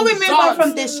 before we move on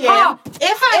from this year,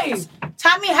 if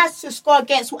Tammy has to score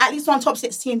against at least one top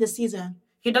 6 team this season.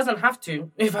 He doesn't have to,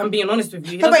 if I'm being honest with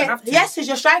you. He doesn't have to. Yes, he's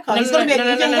your striker. He's going to be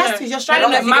yes, he's your striker.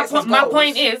 My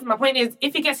point is,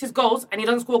 if he gets his goals and he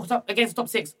doesn't score against top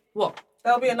 6, what?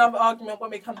 There'll be another argument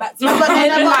when we come back to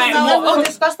we'll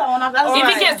discuss that one.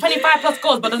 If he gets 25 plus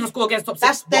goals but doesn't score against top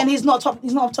 6, then he's not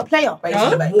a top player.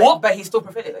 But he's still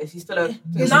prophetic. He's still a...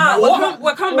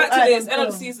 We're coming back to this end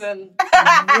of the season.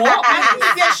 What? How can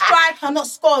you be a striker not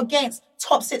score against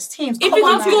top 6 teams? If you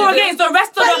don't score against the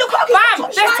rest of the fam,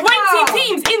 there's 20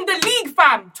 teams in the league,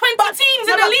 fam. 20 teams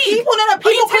in the league. People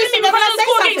telling me because I don't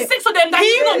score against 6 of them that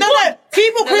he's not good?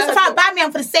 People crucify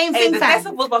Aubameyang for the same thing, fam.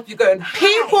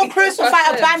 People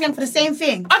crucify Aubameyang for the same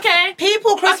thing. Okay.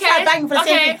 People crucify Aubameyang for the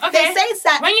same thing. They say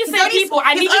that. When you say people,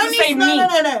 I need you to say me.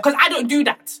 Because I don't do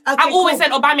that. I've always said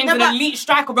Aubameyang's an elite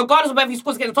striker, regardless of whether he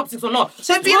scores against the top 6 or not.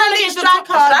 So being an elite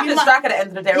striker, you're a striker at the end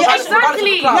of the day.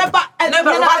 Exactly.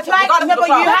 But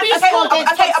you have to score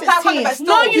against top 6 teams.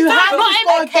 No, you don't.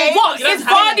 What? Is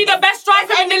Vardy the best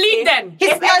striker in the league then?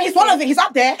 He's one of it. He's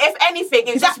up there. If anything,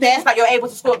 it's just that you're able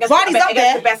to score against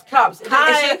the best clubs.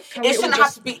 It shouldn't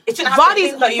have to be. It shouldn't have to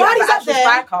be that you're an actual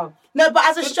striker. No, but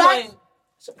as a striker.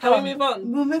 Can we move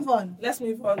on? We'll move on. Let's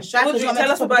move on. Audrey,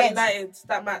 tell us about United,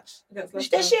 that match against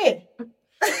Leicester. They're shit.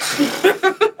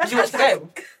 Did you watch the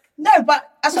game? No, but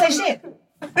I saw their shit.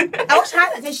 I watched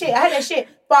highlights, they're shit. I heard their shit.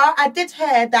 But I did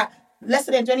hear that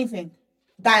Leicester didn't do anything.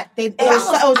 That it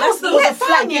was a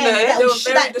flat game. They were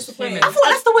very disappointed. I thought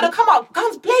Leicester would have come out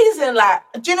guns blazing.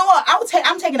 Do you know what?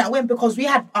 I'm taking that win because we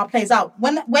had our players out.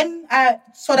 When I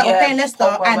saw that we're playing Leicester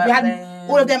and we had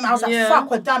all of them, I was like, fuck,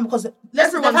 we're done because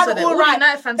Leicester they've had it all right.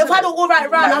 They've had it all right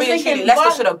round. I was thinking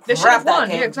Leicester should have grabbed that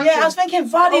game. Yeah, I was thinking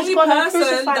Vardy's gone and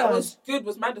crucified us. That was good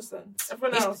was Maddison.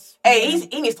 Everyone else. Hey,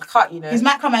 he needs to cut. He's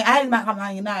Matt coming. I had Matt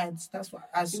coming United. That's what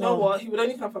I saw. You know what? He would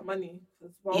only come for money.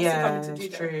 Yeah,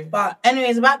 it's true. But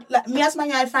anyways, about me as a Man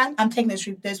United fan, I'm taking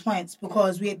those points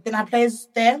because we didn't have players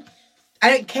there.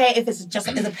 I don't care if it's just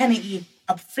as a penalty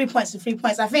 3 points to 3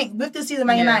 points. I think with this season,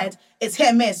 Man United, it's hit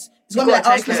and miss. It's going to be like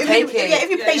Arsenal. If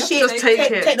you play shit,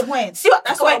 take the points. See what?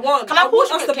 That's what I want. Can I pause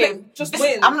you quickly? Just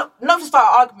win. I'm not to start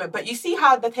an argument, but you see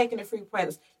how they're taking the 3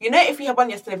 points. You know, if we had won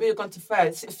yesterday, we would have gone to third.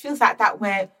 It feels like that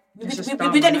where we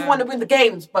don't even want to win the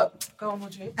games. But go on,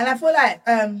 Audrey. And I feel like,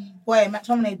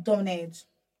 McTominay dominated.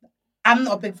 I'm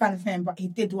not a big fan of him, but he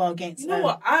did well against. You know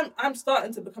what? I'm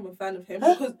starting to become a fan of him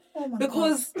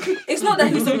because it's not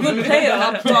that he's a good player,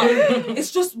 but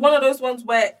it's just one of those ones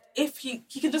where if he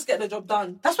can just get the job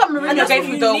done. That's what Mourinho gave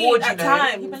him the award. At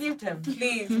times, you believed him.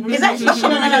 Please, he's actually.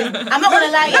 I'm not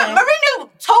gonna lie. Mourinho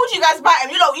told you guys about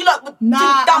him. You lot.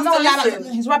 Nah, I'm not gonna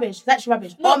lie. He's rubbish. He's actually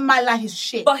rubbish. No. On my life, he's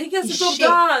shit. But he gets the job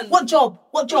done. What job?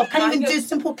 Can't even do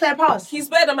simple clear pass. He's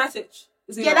better than Matic.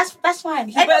 Yeah, that's fine.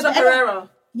 He's better than Pereira.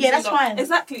 Yeah, that's fine.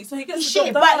 Exactly. So he gets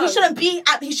shit, but he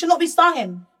should not be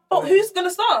starting. But who's gonna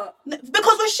start?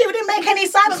 Because we're shit. We didn't make any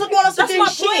signings. What do you want us to do?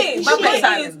 That's my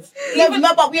point.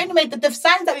 No, but we only made the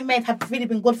signs that we made have really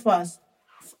been good for us.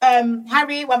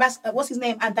 Harry, what's his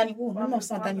name? And Danny. Let me not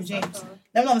start Daniel James.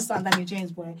 Let me not start Daniel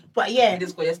James, boy. But yeah, he did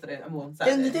score yesterday.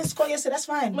 He did score yesterday. That's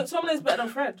fine. McTominay's better than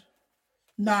Fred.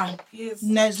 Nah, he is.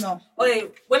 No, it's not. Okay,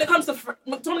 when it comes to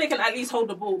McTominay can at least hold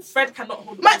the ball. Fred cannot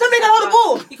hold the ball. McTominay can hold the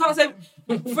ball. You can't say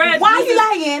Fred. Why are you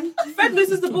lying? Fred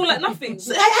loses the ball like nothing.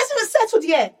 So it hasn't even settled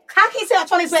yet. How can you say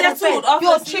McTominay's better than Fred?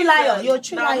 You're a true liar. You're a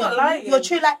true liar. I'm not lying. You're a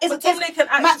true liar.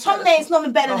 McTominay is not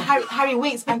even better than Harry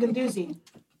Winks and Guendouzi.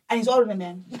 And he's older than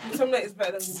them. McTominay is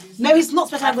better than Guendouzi. No, he's not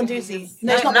better than Guendouzi.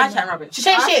 No, he's not. Nice and rubbish. She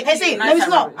changed shit. Hey, no, he's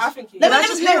not. I think he is. Let me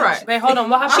just hear right. Wait, hold on.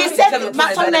 What happened? She said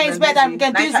McTominay is better than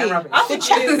Guendouzi.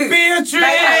 Beatrice!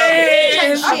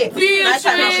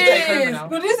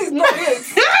 Guendouzi's not good.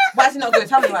 Why is he not good?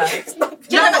 Tell me why. Tell me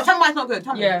why it's not good.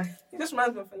 Tell me. Yeah. He just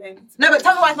reminds me of Fellaini. No, but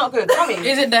tell me why it's not good. Tell me.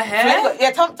 Is it the hair?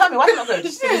 Yeah, tell me why it's not good.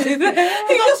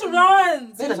 He just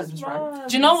runs. He doesn't just run.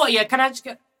 Do you know what? Yeah, can I just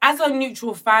get... As a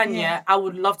neutral fan, I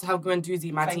would love to have Guendouzi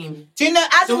in my team. Do you know,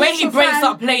 as the way he breaks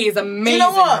up play is amazing. Do you know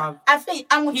what? I think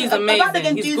he's amazing. About the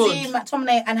Guendouzi,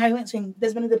 McTominay, and Harry Winks thing,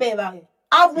 there's been a debate about it.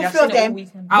 Out of the three of them,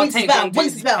 Winks is better.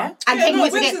 Winks is better. And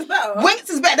Winks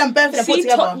is better than both of them put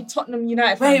together. Tottenham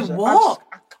United. Wait, what?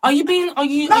 Are you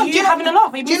having a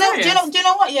laugh? Do you know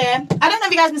what? Yeah, I don't know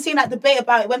if you guys have been seeing that debate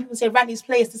about it when people say Randy's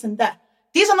players this and that.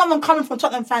 These are not even coming from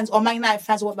Tottenham fans or Man United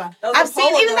fans or whatever. I've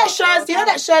seen even that Shaz. Do you know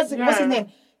that Shaz? What's his name?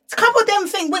 A couple of them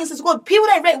think Winks is good. People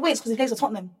don't rate Winks because he plays for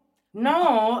Tottenham.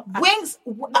 No, Winks.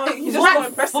 He's just not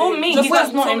impressive. For me, he's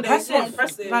just not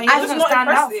impressive. Like, he doesn't stand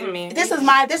out for me. This is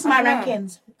my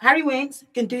rankings. Harry Winks,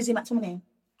 Guendouzi, McTominay.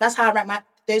 That's how I rank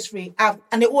those three.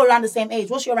 And they're all around the same age.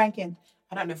 What's your ranking?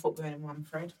 I don't know football anymore, I'm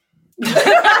afraid. What's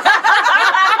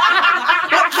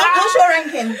your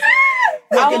ranking?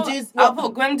 I'll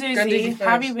put Guendouzi,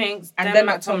 Harry Winks, and then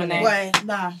McTominay. Wait,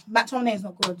 nah, McTominay is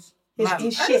not good. His shit. I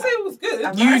didn't say it was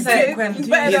good. You said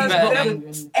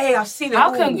Guendouzi. Hey, I've seen it.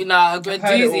 How can you? Nah,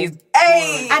 Guendouzi's.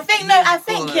 Hey, I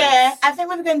think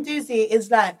with Guendouzi is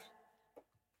like,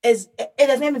 there's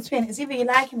no in between. It's either you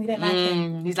like him or you don't like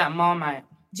him. He's like Marmite.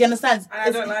 Do you understand? I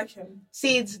don't like him.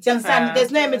 See, do you understand?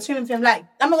 There's no in between with him. Like,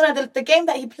 I'm not gonna the game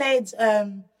that he played.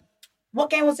 What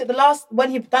game was it? The last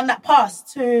when he done that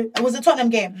pass to was the Tottenham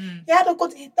game. He had a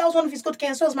good. That was one of his good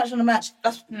games. First match on the match.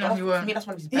 That's one of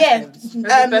his best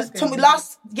games.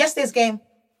 Yesterday's game.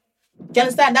 Do you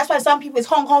understand? That's why some people it's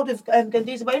hold with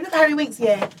Guendouzi. But you look at Harry Winks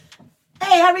here.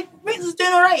 Hey, Harry Winks is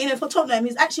doing all right for Tottenham.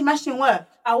 He's actually mashing work.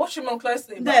 I watch him on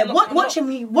closely. Yeah, watch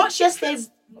him. Watch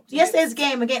yesterday's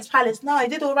game against Palace. No, he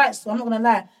did all right. So I'm not gonna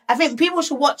lie. I think people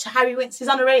should watch Harry Winks. He's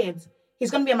underrated. He's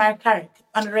going to be a American character.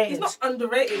 Underrated. He's not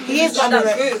underrated. He is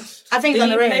underrated. Good. I think he's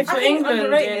underrated. He played for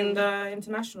England in the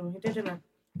international. He did, didn't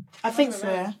he? I think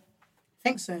so.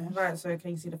 Right, so can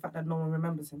you see the fact that no one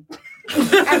remembers him? I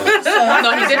think so.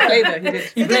 No, he did play though.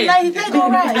 He played. He played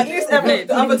all right. At least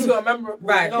the other two are memorable.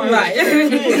 Right.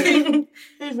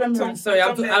 Who's memorable? Sorry,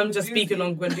 I'm just speaking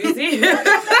on Guendouzi.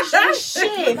 He's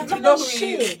shit.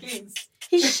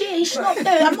 He's shit. He should not do.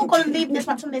 I'm not going to leave this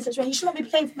McTominay situation. He should not be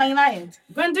playing for Man United.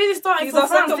 Guendouzi started for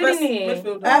France, didn't he?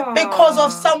 Because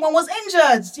of someone was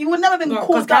injured. He would never have been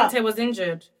called up. Because Kante was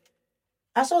injured.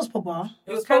 I saw it was Pogba.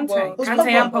 It was Kante. Kante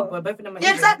and Pogba, both of them were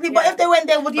injured. Exactly. But if they went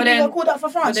there, would he be called up for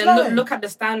France? But then look at the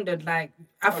standard. Like,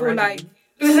 I feel like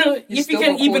if you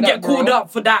can even get called up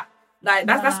for that, like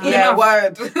that's good enough.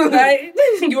 Word. Like,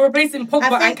 you're replacing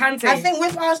Pogba and Kante. I think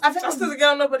with us, that's because they get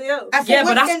on nobody else. But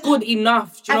that's good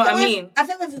enough. Do you know what I mean? I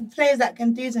think with the players that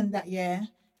can do in that,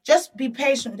 just be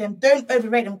patient with them. Don't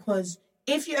overrate them because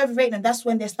if you overrate them, that's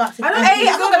when they start to... I'm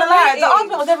not going to lie. The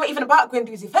argument was never even about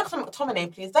Guendouzi. Focus on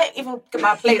McTominay, please. Don't even get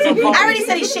my players involved. I already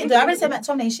said he's shit, though. I already said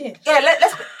McTominay shit. Yeah,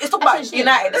 let's talk about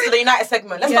United. This is the United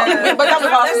segment. Let's get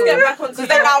back on because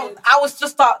then I was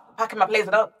just start packing my players.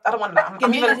 I don't want that.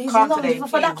 I'm even calm today.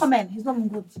 For that comment, he's not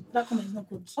good. That comment is not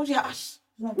good. Oh, yeah, Ash.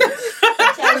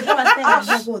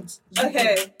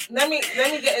 Okay, let me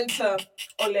get into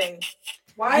Ole.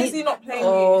 Why is he not playing?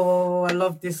 Oh, I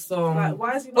love this song. Like,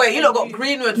 why is he not? Wait, you lot got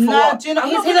Greenwood for what? Do you know,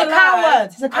 he's a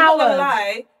coward. He's a coward. I'm not gonna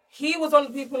lie. He was on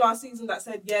the people last season that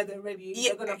said, "Yeah, they're ready.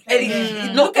 They're gonna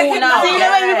play." Look at him now.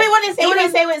 What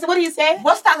did he say?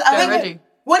 What's that? They're ready.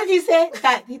 What did he say?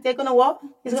 That they're gonna what?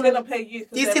 He's gonna play you.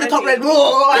 Do you see the top red?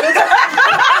 What?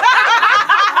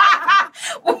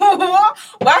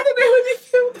 Why did they with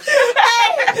you?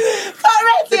 Top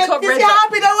red. You see how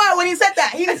happy they were when he said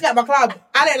that? He needs to get my club.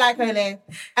 I don't like Ole.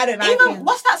 I don't like him.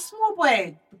 What's that small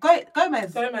boy?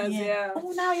 Gomez. Yeah.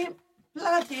 Oh, now he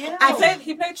bloody hell.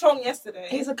 He played Chong yesterday.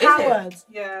 He's a coward.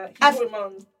 Yeah. I think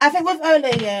with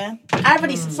Ole, yeah. I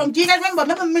already. Do you guys remember?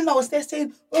 Remember Minna was there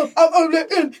saying, "Oh, I'm Ole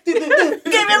in." Give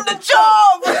him the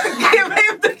job. Give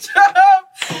him the job.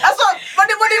 That's what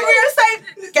did Rio say?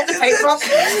 Get the paper off.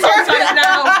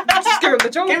 Now. Just give him the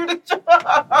job. Give him the job.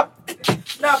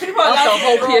 No, people are the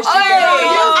whole PSG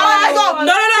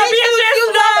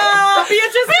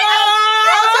Beatrice,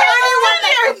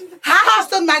 I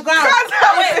stood my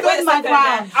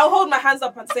ground. I'll hold my hands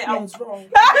up and say I was wrong.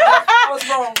 I was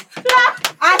wrong.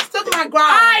 I stood my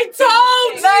ground. I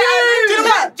told you. I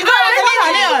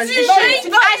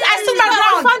stood my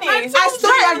ground. I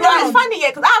stood my ground. It's funny, yeah,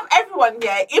 because out of everyone,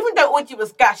 yeah, even though Audrey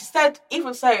was gash, she said,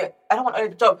 even so, I don't want to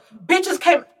the job. Bitches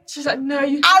came. She's like, no,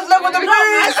 you. I was like, with the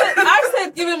I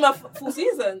said, give him a full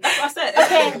season. That's what I said.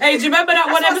 Okay. Hey, do you remember that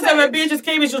one episode where Beatrice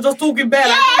came and she was just talking bare? I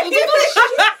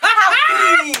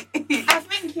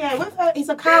think, yeah, with her, he's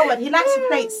a coward. He likes to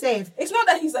play it safe. It's not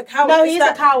that he's a coward. No, he's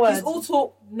a coward. He's all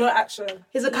talk, no action.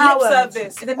 He's a coward. Lip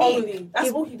service, only.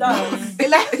 That's all he does. He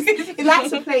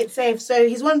likes to play it safe. So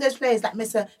he's one of those players like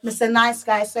Mr. Nice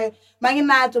Guy. So Man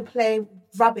United will play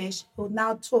rubbish. He'll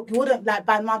now talk. He wouldn't like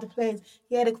badmouth the players.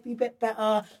 Yeah, they could be a bit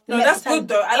better. No, that's good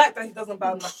though. I like that he doesn't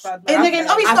badmouth. And again,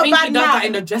 obviously I think not he does that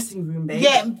in the dressing room, babe.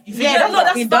 Yeah,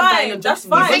 that's fine. That's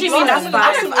fine. What do you mean that's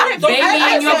fine?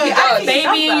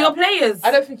 Baby and your players.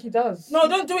 I don't think he does. No,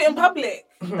 don't do it in public.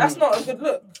 That's not a good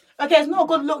look. Okay, it's not a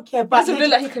good look here, but doesn't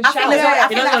look like he can shout.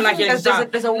 He doesn't look like he's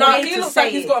there's a No, way he to looks say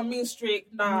like he's got a mean streak.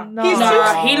 Nah.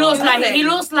 He looks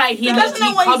like he doesn't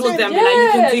know what cuddles he's them. doing. Like,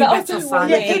 you can do Yeah, better, son.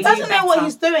 Yeah, he doesn't know what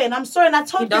he's doing. I'm sorry, and I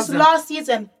told this doesn't. last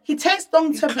season. He takes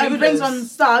long to brings on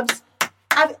subs.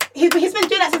 He's been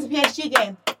doing that since the PSG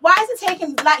game. Why is it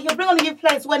taking he'll bring on the youth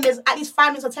players when there's at least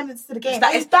 5 minutes or 10 minutes to the game?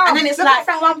 It's done. And then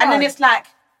it's like,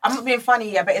 I'm not being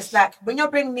funny, yeah, but it's like when you're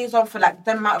bringing these on for like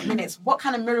the amount of minutes, what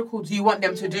kind of miracle do you want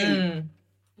them to do?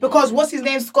 Because what's his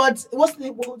name?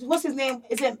 What's his name?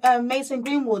 Is it Mason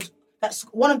Greenwood? That's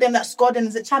one of them that scored in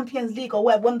the Champions League or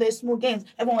whatever, one of those small games.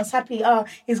 Everyone was happy. Oh,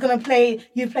 he's gonna play.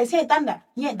 You play. He ain't done that.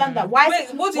 Why?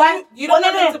 Wait, what do you don't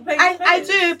want him to play? I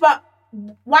do, but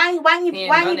why he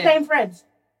playing Fred?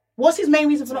 What's his main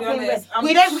reason for not playing Fred?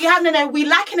 We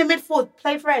lack in the midfield.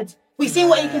 Play Fred. We've seen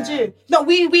what he can do. No,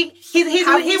 he will be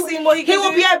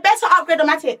a better upgrade on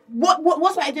Matic.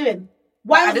 What's Matic doing?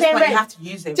 Why at this point you have to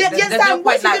use him.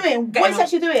 What's he doing? What is he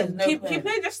actually doing? He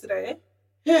played yesterday.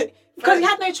 Who? Because he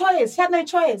had no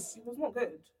choice. He was not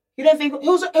good. You don't think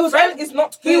Fred is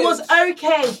not good. He was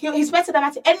okay. He's better than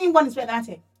Matic. Anyone is better than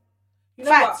Matic. You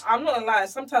know what? I'm not gonna lie.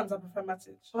 Sometimes I prefer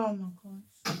Matic. Oh my god.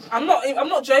 I'm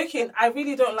not joking. I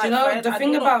really don't like. Fred. The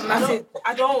thing about Matic,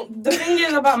 The thing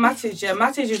is about Matic, yeah,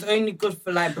 Matic is only good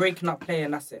for like breaking up play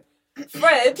and that's it.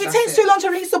 Fred, he takes too long to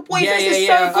release the ball. He's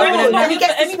so good, and he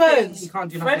gets exposed. He can't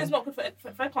do nothing. Fred is not good for.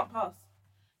 Fred can't pass.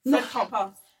 Fred can't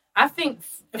pass. I think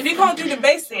if you can't do the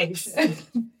basics,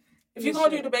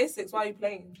 why are you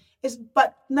playing?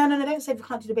 No, don't say if you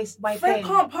can't do the basics. Why are you playing?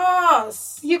 Fred can't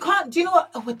pass. You can't. Do you know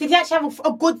what? Did he actually have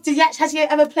a good? Has he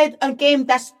ever played a game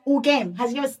that's all game?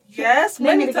 Has he ever? Yes, he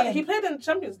played in the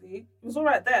Champions League. He was all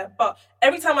right there, but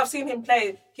every time I've seen him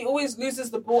play, he always loses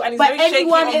the ball and he's very shaky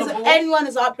on the ball. Anyone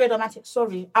is an upgrade on Matic.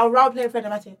 Sorry, I'd rather play Fred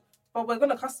than Matic. But we're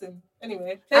gonna cuss him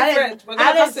anyway. Fred. We're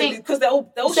gonna cuss him because they're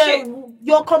all shit.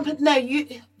 You're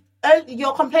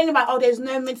complaining about there's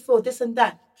no midfield, this and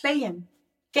that. Play him.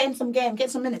 Get him some game, get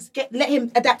some minutes. Let him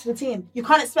adapt to the team. You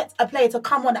can't expect a player to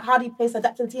come on that hardly plays to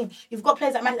adapt to the team. You've got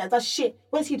players like Matic that does shit.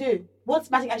 What does he do? What does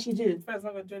Matic actually do? Fred's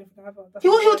not going to do anything ever. He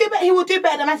will do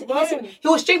better than Matic. He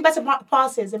will string better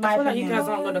passes, in my opinion. I feel like you guys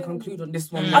aren't going to conclude on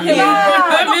this one. Okay,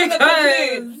 I'm not going to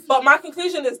conclude. But my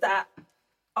conclusion is that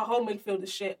our whole midfield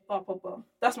is shit. Pogba.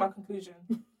 That's my conclusion.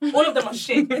 All of them are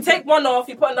shit. You take one off,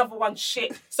 you put another one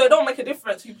shit. So it don't make a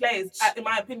difference who plays, in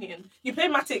my opinion. You play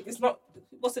Matic, it's not...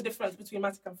 What's the difference between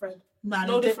Matic and Fred?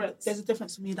 No difference. There's a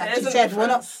difference for me. Like you said, we're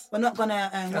not gonna...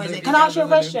 what is it? Can I ask you a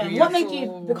question? What made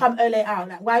you become Ole out?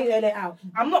 Like, why are you Ole out?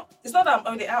 I'm not... It's not that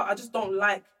I'm Ole out. I just don't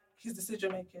like his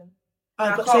decision making.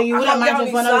 So you wouldn't mind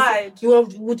him for another...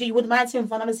 You would mind him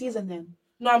for another season then?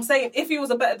 No, I'm saying if he was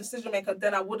a better decision maker,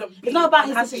 then I wouldn't be. It's not about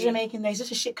his decision making though. He's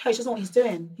just a shit coach. That's not what he's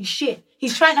doing. He's shit.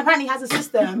 He's trying. Apparently, he has a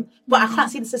system, but I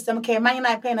can't see the system. Okay, Man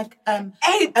United playing this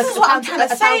is what I'm trying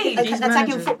to say.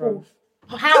 Attacking football.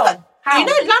 How? You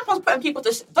know, Lampard's putting people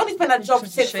to. Don't he's been that job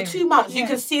for 2 months. You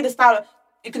can see the style.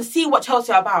 You can see what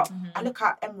Chelsea are about. I look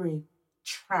at Emery.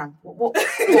 Tram. What we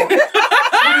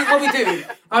do?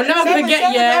 I'll never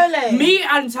forget, me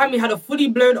and Tammy had a fully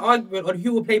blown argument on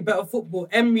who will play better football,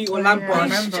 Emery or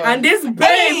Lampard. And this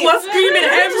babe was screaming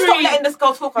Emery. Stop letting this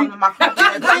girl talk on my club.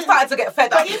 I'm starting to get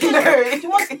fed up. I think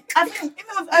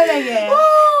even with Ole,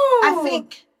 I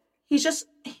think he's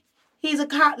a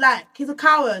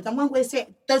coward. I'm going to say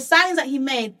the signings that he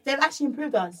made, they've actually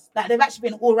improved us. Like they've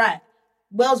actually been all right.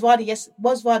 Wells Vardy.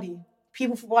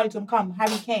 People for Vardy to come.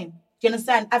 Harry Kane. Do you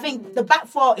understand? I think the back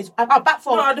four is our back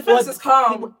four. No, our defense is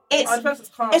calm.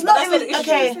 It's not even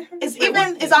okay. It's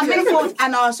our midfield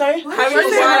and our Harry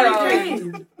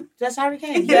Kane. That's Harry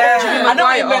Kane. Yeah, I know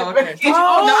what you meant. No,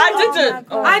 I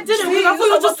didn't. I didn't. I thought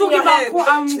you were just talking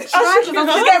about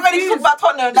strikers. Get ready to talk about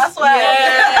Tottenham. That's why.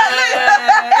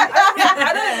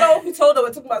 I didn't know who told her we're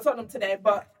talking about Tottenham today,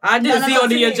 but I didn't see on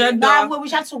the agenda. We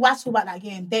should talk about that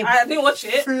game. I didn't watch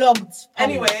it. Flogged.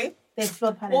 Anyway. They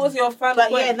flogged Palace. What was your final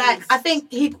point? Yeah, like I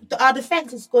think our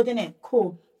defense is good, innit?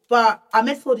 Cool. But our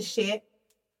midfield is shit.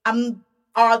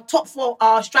 Our top four,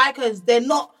 our strikers, they're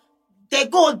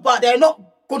good, but they're not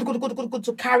good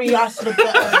to carry us to the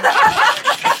bottom.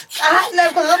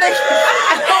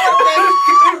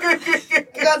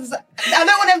 Because I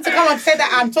don't want them to come and say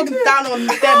that I'm talking down on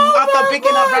them after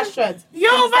picking up Rashford.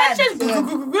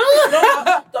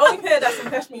 The only player that's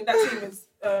impressed me in that team is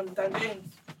Dan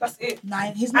James. That's it.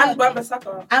 He's not. And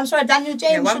Wan-Bissaka. I'm sorry, Daniel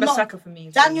James. Wan-Bissaka for me.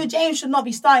 Daniel James should not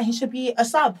be starting. He should be a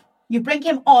sub. You bring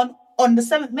him on the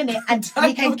 7th minute and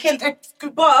he can kill.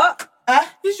 But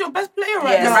he's your best player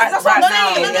right now.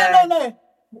 No.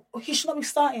 He should not be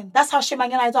starting. That's how shit Man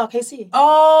United are, KC.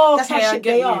 Oh, that's how shit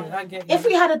they are. If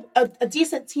we had a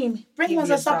decent team, bring him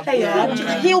as a sub player.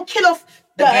 He'll kill off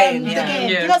the game.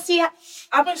 You don't see.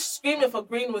 I've been screaming for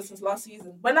Greenwood since last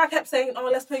season. When I kept saying,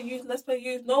 let's play youth.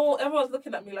 No, everyone's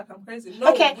looking at me like I'm crazy.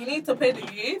 No, we need to play the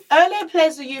youth. Ole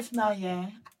plays the youth now, yeah.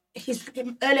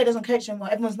 Ole doesn't coach anymore.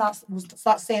 Everyone's now will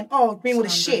start saying, Greenwood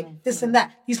is shit, this and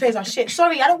that. These players are shit.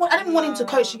 Sorry, I didn't want him to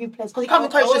coach the youth players because he can't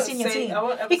even coach the senior team.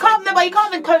 He can't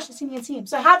even coach the senior team.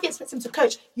 So how do you expect him to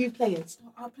coach youth players?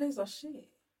 Our players are shit.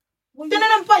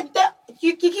 No, but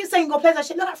you keep saying our players are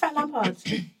shit. Look at Frank Lampard.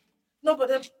 No,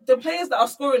 but the players that are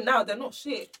scoring now, they're not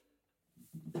shit.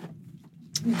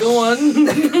 Go on. Wait,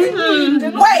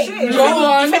 go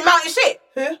on. You think Mount is shit?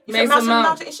 Who? You think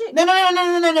Mount is shit? No.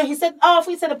 He said, I thought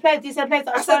you said the players. He said players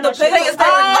that are scoring. I said the players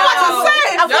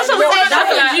that I was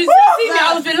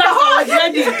relaxed. I was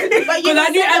ready. Because I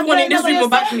knew everyone in this room would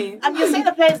back me. And you're saying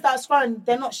the players that are scoring,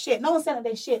 they're not shit. No one's saying that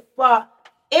they're shit. But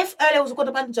if Ole was a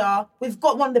good manager, we've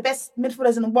got one of the best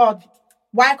midfielders in the world.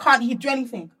 Why can't he do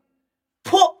anything?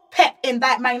 Put Pep in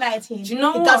that Man United team. Do you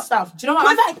know what? Does stuff. Do you know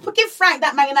what? Give Frank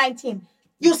that Man United team.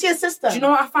 You'll see a system. Do you know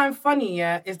what I find funny?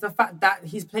 Yeah, is the fact that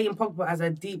he's playing Pogba as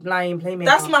a deep lying playmaker.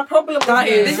 That's my problem.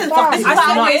 This is why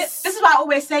I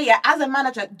always say, as a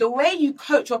manager, the way you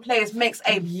coach your players makes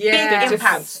a big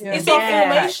impact. Yeah. It's our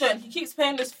formation. He keeps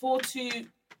playing this 4-2,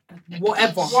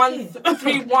 whatever,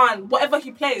 1-3-1, whatever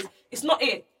he plays. It's not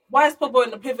it. Why is Pogba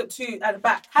in the pivot 2 at the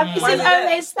back? Have you seen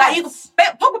Ole's stats?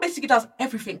 Pogba basically does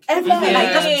everything. Like, he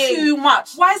does too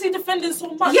much. Why is he defending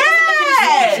so much?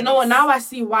 Yeah. You know what? Now I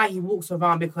see why he walks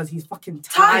around, because he's fucking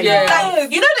tired. Like,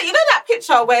 you know that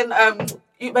picture when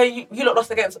you lot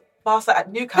lost against Barca at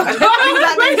Newcastle. And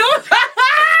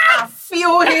I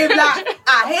feel him, like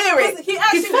I hear it. He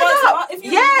actually works hard. I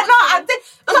did.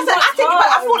 I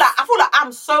feel like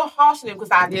I'm so harsh on him because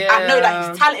I know that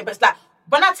he's talented, but it's like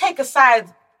when I take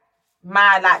aside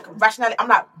my rationality, I'm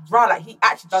like, he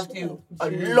actually does do a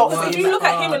lot. If you look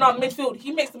at him in our midfield,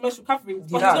 he makes the most recoveries,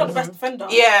 but he's not the best defender.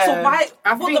 Yeah. So why?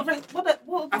 I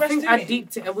think I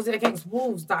deeped it. Was it against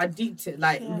Wolves that I deeped it?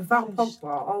 Without Pogba,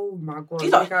 oh my god,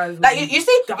 you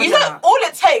see, all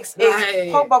it takes is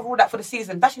Pogba ruled out for the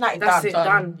season. That's United. That's it.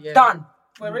 Done. Done.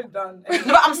 We're already done.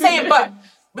 But I'm saying,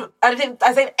 I didn't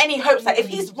any hopes that if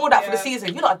he's ruled out for the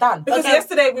season, you're not done. Because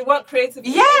yesterday we weren't creative.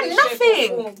 Yeah,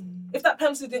 nothing. If that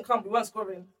penalty didn't come, we weren't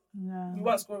scoring. No. We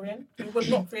weren't scoring. We were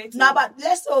not creating. No, but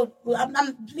let's all.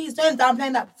 Please don't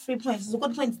downplay that 3 points. It's a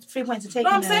good point. 3 points to take.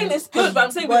 No, I'm saying it's good, but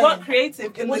I'm saying we weren't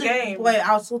creative in the game. Wait,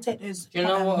 I'll still take those. Do you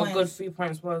know what a good 3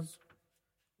 points was?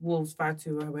 Wolves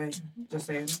 5-2 away. Just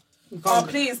saying. Oh,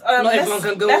 please. Not everyone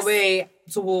can go away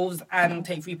to Wolves and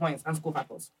take 3 points and score 5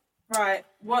 goals. Right.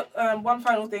 What? One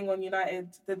final thing on United,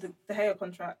 the De Gea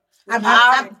contract.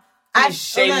 It's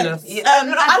shameless.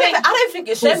 I don't think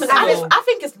it's shameless. I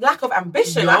think it's lack of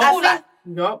ambition.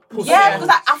 Yep. Because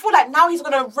I feel like now he's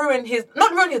gonna ruin his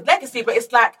legacy, but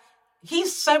it's like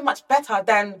he's so much better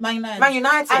than Man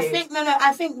United. I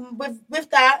think with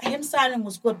that, him signing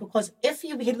was good because if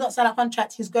he did not sign a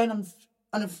contract, he's going on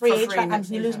a free track and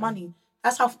he lose money.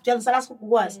 That's how that's what it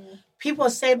was. People are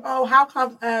saying, "Oh, how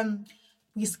come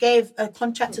we gave a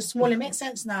contract to Smalling?" It makes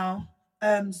sense now.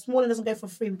 Smalling doesn't go for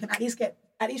free. We can at least get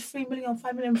 3 million,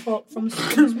 5 million from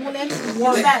Smalling.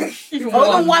 What's that? Even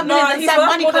 1 million. He's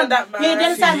worth more than that, man. You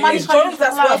understand money coming from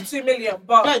that's worth 2 million.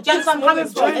 But no, Jones, I'm coming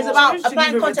from is about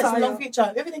applying contracts in the long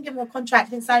future. If we didn't give him a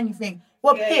contract, didn't sign anything,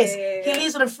 we're pissed. He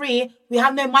leaves on a free. We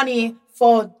have no money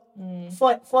for him.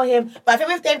 But I think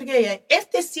with David De Gea,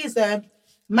 if this season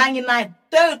Man United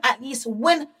don't at least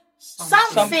win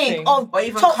something of or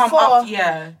even top come 4, up,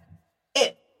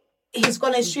 he's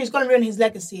gonna ruin his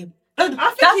legacy.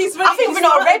 I think we're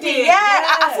not ready. Yeah,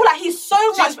 I feel like he's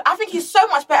so much. I think he's so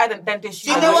much better than this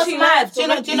year. Do you know what's mad? Do you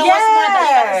know what's mad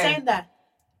that you're saying that?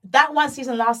 That one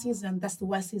season last season, that's the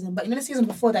worst season. But the season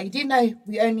before that, you did know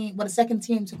we only were the second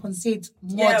team to concede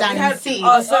more than City.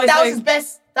 That was his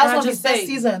best. That was one of his best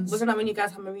seasons. Wasn't that when you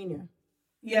guys had Mourinho?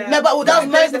 Yeah. No, but that was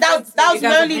mainly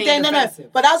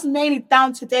but that was mainly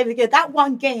down to David De Gea. That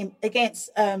one game against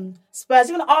Spurs,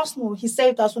 even Arsenal, he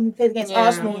saved us when we played against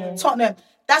Arsenal, Tottenham.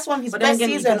 That's one of his best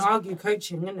seasons. You can argue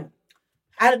coaching, isn't it?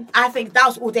 I think that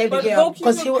was all David De Gea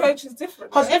because coach is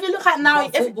different. Because if you look at now,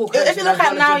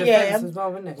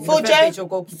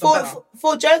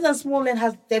 for Jones and Smalling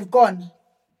they've gone.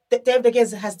 David De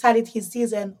Gea has tallied his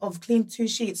season of clean 2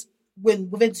 sheets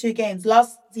within 2 games.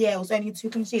 Last year it was only 2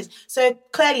 clean sheets. So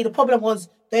clearly the problem was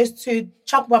those 2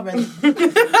 Chuck brothers.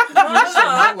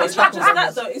 It's not just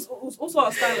that though. It's also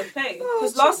our style of play.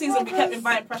 Because last season we kept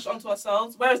inviting pressure onto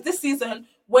ourselves, whereas this season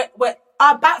we're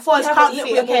our back four is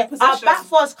comfy. Okay, our back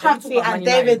four is comfy, and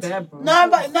David. But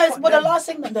the last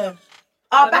thing though,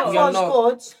 our back four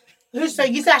is good. So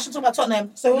you said I should talk about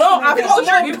Tottenham. So no, I've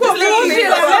got you. Okay,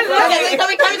 can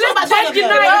we talk about Tottenham?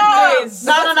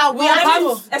 No. We have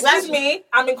to. Excuse me,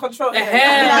 I'm in control. We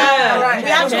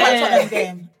have to watch Tottenham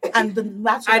game. And the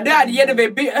match. I know at the end of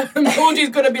it, Audrey's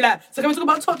gonna be like, so can we talk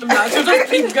about Tottenham now? She'll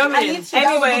just keep going.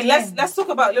 Anyway, let's talk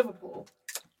about Liverpool.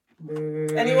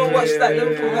 Anyone watch that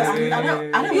Liverpool? I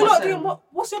don't. You're not doing what?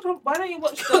 What's your problem? Why don't you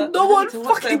watch the? No one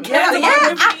fucking cares.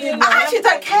 I actually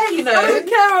don't care. You know, I don't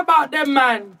care about them,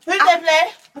 man. Who did they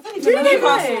play? I don't even know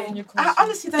Newcastle. I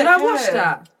honestly don't care. Did I watch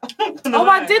that? Oh,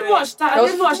 I did watch that. I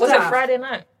did watch that. Was it Friday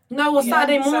night? No, it was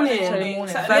Saturday morning.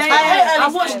 I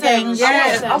watched them.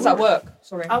 Yeah, I was at work.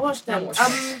 Sorry, I watched them.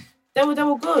 They were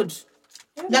good.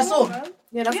 That's all.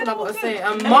 Yeah, that's what I got to say.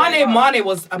 Mane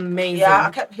was amazing. Yeah, I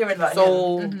kept hearing that.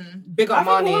 So big up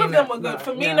Mane. All of them were good.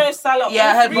 Firmino, Salah.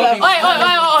 Yeah, I heard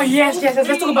Oh, yes.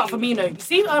 Let's talk about Firmino. You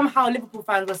see how Liverpool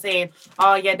fans were saying,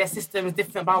 oh yeah, their system is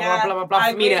different, blah blah blah.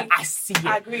 Firmino, I see it.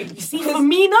 I agree. You see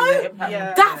Firmino,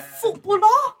 that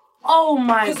footballer. Oh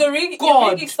my God! Because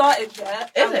Origi started there,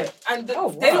 and they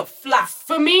look flat.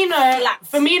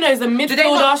 Firmino is a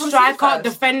midfielder, striker,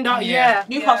 defender. Yeah,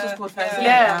 Newcastle scored first.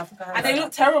 Yeah, and they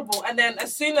look terrible. And then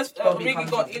as soon as Origi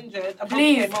got injured,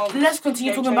 please let's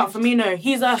continue talking about Firmino.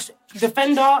 He's a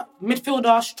defender,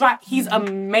 midfielder, strike. He's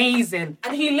amazing,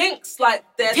 and he links like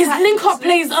his link up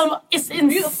plays. It's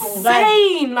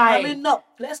insane.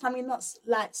 Let's not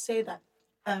say that.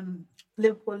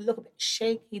 Liverpool look a bit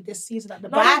shaky this season at the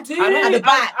back. At the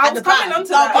back. I was coming onto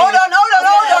that. Oh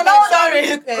no, sorry.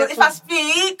 If I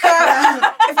speak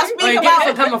about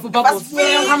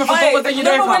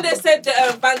remember when they said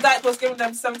that Van Dijk was giving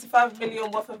them 75 million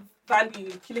worth of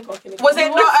value? Was it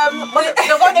not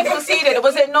the one they conceded?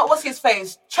 Was it not? What's his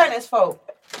face? Trent's fault.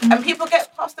 And people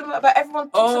get past them about everyone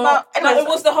talks about. Anyways, it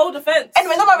was the whole defense.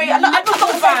 Anyway, don't worry. I'm not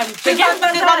a fan. Did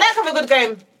Van Dijk have a good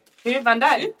game? Who? Van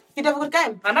Dijk? He did have a good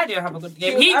game. Van Dijk didn't have a good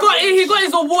game. He got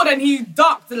his award and he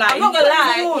ducked. Like, I'm not gonna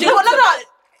lie. You know what?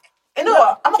 You know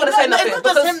what? I'm not gonna say nothing. It's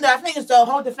not just him there. I think it's the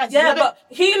whole defense. Yeah, but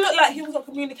he looked like he wasn't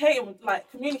communicating.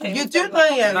 You do know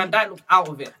him. Van Dijk looked out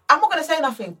of it. I'm not gonna say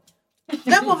nothing.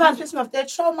 Liverpool fans piss me off. They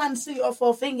troll Man City off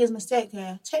for Finger's mistake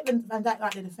here. Take Van Dijk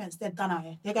out of the defence. They're done out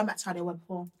here. They're going back to how they were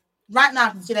before. Right now, I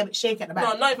can see they're a bit shaky at the back.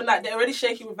 No, not even that. They're already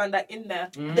shaky with Van Dijk in there.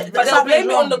 But they'll blame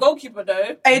it on the goalkeeper,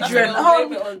 though. Adrian.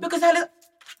 Because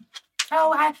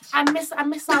I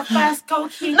miss our first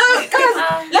goalkeeper. No,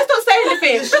 guys, let's not say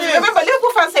anything. Remember,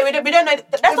 Liverpool fans say we don't know.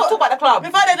 Let's not talk about the club.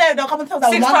 Before they know, they'll come and tell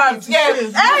us 6 times. Yeah.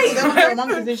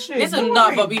 Listen,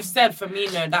 no, but we've said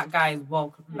Firmino, that guy is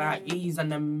welcome. Like, he's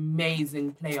an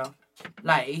amazing player.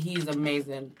 Like, he's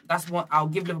amazing. That's what I'll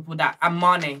give Liverpool that. And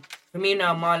Mane.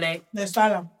 Firmino and Mane. No,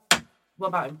 Salah. What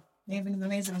about him? He thinks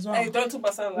amazing as well. Hey, don't talk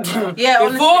about Salah like that.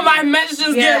 Before my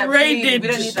mentions get raided. We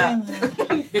don't need that.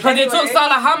 Because it took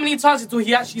Salah how many times until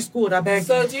he actually scored, I beg.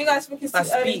 So do you guys think it's too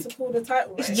early to call the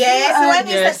title race?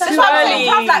 Yes, too early.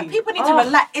 Like, people need to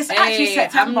relax. It's actually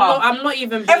September. I'm not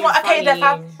even being funny.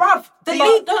 Bruv, the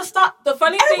league don't start. The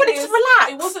funny Everybody thing is, just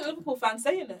relax. it wasn't Liverpool fans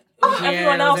saying it. It was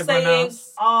everyone else saying,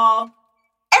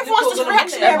 everyone's just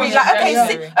reactionary.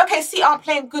 Like, okay, City aren't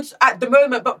playing good at the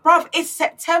moment, but bruv, it's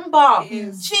September.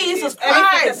 Jesus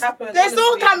Christ. They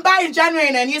still can buy in January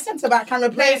and a new centre back can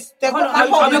replace.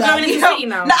 Are we going into City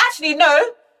now? No, actually,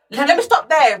 no. Let me stop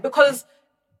there because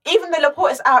even though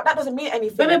Laporte is out, that doesn't mean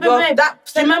anything. Do you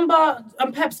remember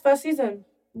Pep's first season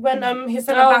when his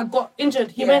centre back got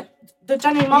injured? He went the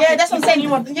January market. Yeah, that's what I'm saying.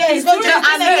 Yeah, he's going to do it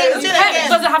again. He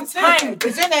doesn't have time.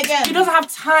 He's doing it again. He doesn't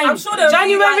have time. I'm sure they're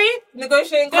January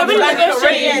negotiating.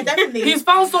 Yeah, definitely. He's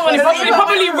found someone.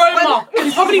 Probably Roma.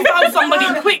 He's probably found somebody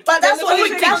quick. But that's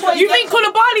what you think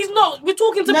Koulibaly's not? We're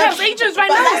talking to Pep's agents right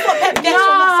now. But that's what Pep gets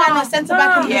from not signing a centre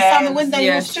back in the summer window. He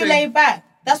was too laid back.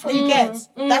 That's what he gets.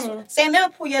 That's saying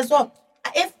Liverpool as well.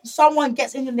 If someone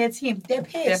gets in their team, they're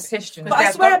pissed. They're pissed. But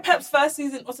I swear Pep's first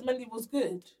season, Otamendi was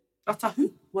good. After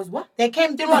who? Was what? They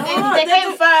came first. He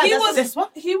was one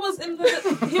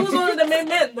of the main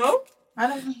men, no? I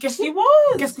don't guess he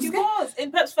was. He was.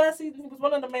 In Pep's first season, he was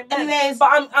one of the main men. Anyways.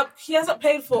 But he hasn't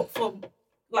played for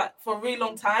a really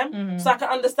long time. So I can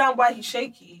understand why he's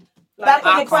shaky. Back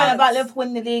on the point about Liverpool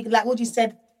in the league, like what you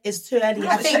said, it's too early.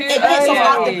 I think it gets off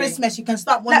after Christmas. You can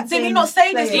start one. Did you not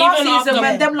say this last season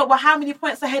when them lot were how many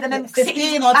points ahead and then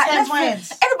 15 or 10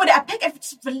 points? Everybody, I pick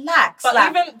just relax. But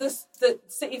even the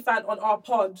City fan on our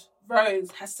pod,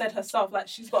 Rose, has said herself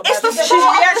she's got. She's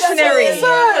reactionary.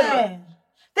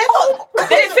 They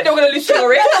didn't think they were going to lose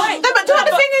Shuri. No, but do you know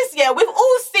the thing is, we've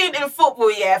all seen in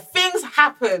football, things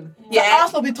happen.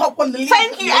 Arsenal be top on the league.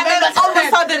 Thank you. And then all of a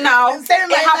sudden now, it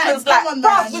happens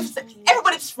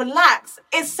everybody just relax.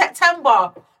 It's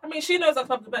September. I mean, she knows our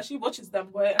club the best. She watches them,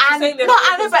 boy. I know,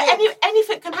 but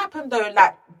anything can happen though.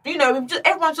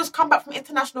 Everyone's just come back from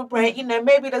international break.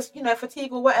 Maybe there's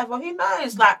fatigue or whatever. Who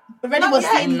knows? Already was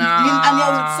saying.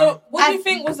 So, what do you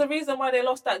think was the reason why they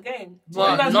lost that game?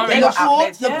 Well, I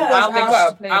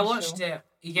watched it.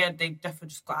 Yeah, they definitely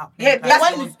just got out.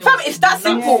 It's that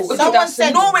simple. Someone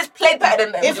said Norwich played better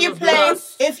than them. If you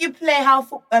play how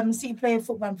City play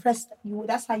football and press,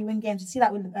 that's how you win games. You see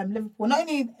that with Liverpool. Not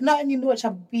only Norwich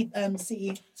have beat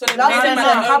City. So they played them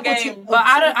at their own game. But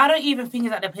I don't even think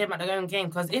it's that they played them at their own game,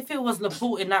 because if it was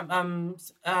Laporte in that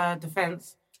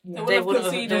defence, they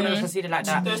wouldn't have conceded like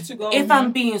that. If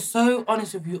I'm being so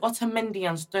honest with you, Otamendi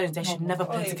and Stones, they should never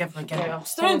play together again.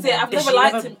 Stones, I've never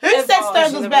liked him. Who said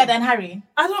Stones was better than Harry?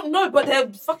 I don't know, but they're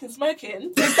fucking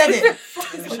smoking. Who said it? Who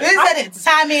said it?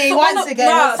 Tammy, once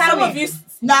again. Some of you.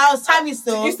 No, it was Tammy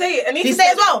still. You say it. And he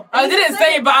said as well. I didn't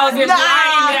say it, but I was implying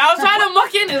it. I was trying to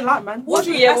mock in. It's like,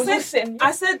 man.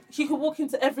 I said he could walk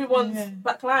into everyone's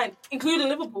back line, including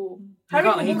Liverpool. He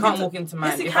can't walk into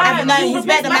mine. Yes, he can. No, he's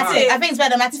better than Matic. I think he's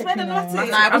better than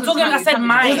Matic. I'm talking. I said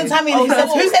mine. It wasn't Tammy. Who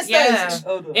said Stones?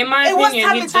 In my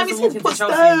opinion, Tammy said put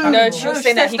Stones. No, she was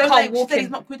saying that he can't walk in.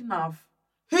 He's not good enough.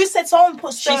 Who said someone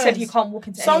put Stones? She said he can't walk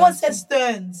into. Someone said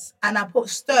Stones, and I put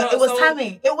Stones. It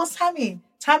was Tammy.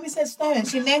 Tammy said Stones.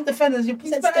 She named defenders. You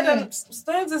said Stones.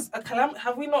 Stones is a calamity.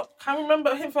 Have we not? Can't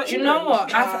remember him for. Do you know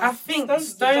what? I think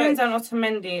Stones and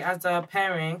Otamendi as a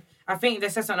pairing. I think they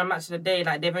said something on Match of the Day,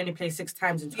 they've only played 6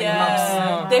 times in 20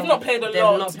 months. They've not played a lot.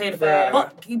 They've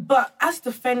not played but as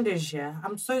defenders,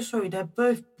 I'm so sorry, they're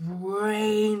both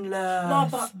brainless. No,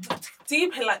 but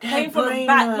deep, playing from the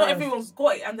back, not everyone's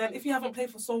got it. And then if you haven't played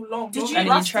for so long, did you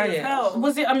try it?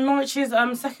 Was it Norwich's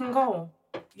second goal?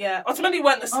 Yeah, Otamendi he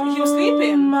was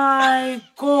sleeping. Oh my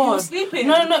God. He was sleeping.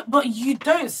 No, but you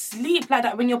don't sleep like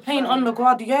that when you're playing on the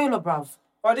Guardiola, bruv.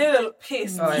 Guardiola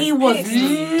pissed. He was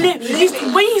literally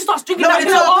when he starts drinking that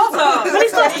water. When he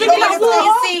starts drinking that water,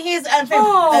 you see his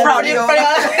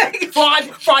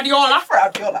Guardiola.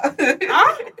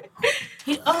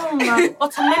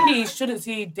 Otamendi shouldn't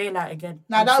see daylight again.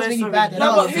 No, that was really bad.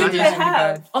 No, but who do they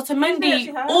have?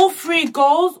 Otamendi, all 3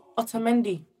 goals,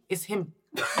 Otamendi is him.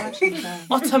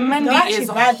 Otamendi is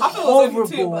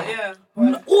horrible.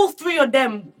 All three of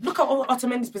them. Look at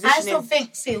Otamendi's position. I still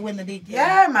think City will win the league.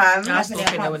 Yeah, man. I still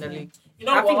think they'll win the league. You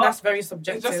know I think that's very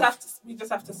subjective. We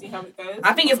just have to see how it goes.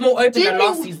 I think it's more open than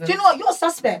last season. Do you know what? You're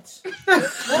suspect.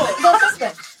 What? You're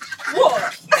suspect. What?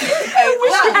 I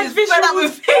wish you had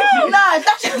visuals. No,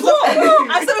 that's just what?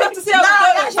 I still have to see how it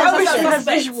goes. I wish you had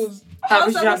visuals. I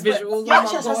wish you had visuals. You're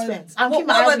actually a suspect. I'm keeping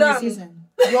my eyes on this season.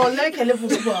 You're a local Liverpool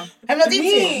supporter. I'm not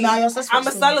DT. No, you're a suspect. I'm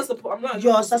a Salah supporter. I'm not.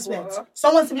 You're a suspect.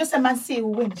 Someone just said Man City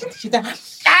will win. You're a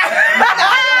suspect.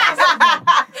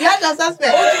 You are a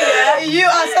suspect.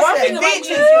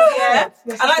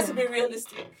 I like to be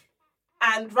realistic.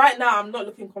 And right now, I'm not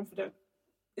looking confident.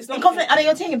 It's not confident. Are they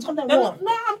your team? Confident what?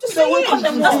 No, I'm just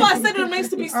saying. That's why I said it remains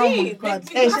to be seen. Oh my God.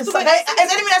 Is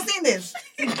any me that's seen this?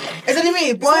 Is any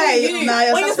me? Boy,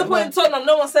 when you're supporting Tottenham,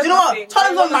 no one says nothing. You know what?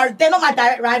 Tottenham, they're not my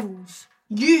direct rivals.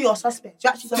 You're suspect.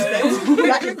 You're actually suspect.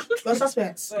 You're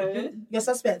suspect. You're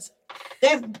suspect.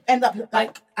 They end up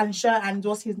like Ansha and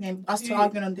what's his name? Us two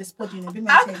arguing on this pod, you know. Big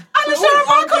man team. Ansha and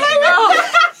Michael.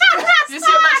 Did you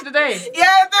see your match of the day?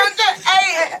 Yeah,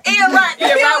 Ian Wright.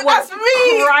 That's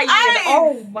me. Crying.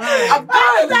 Oh my.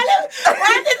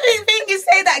 Why did we think you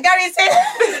say that? Gary said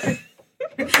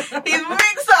he's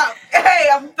mixed up. Hey,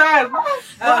 I'm done.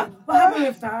 What happened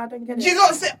with that? I don't get it. She's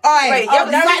not saying. Wait,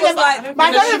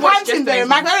 my brother ranting though.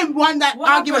 My brother won that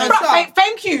argument.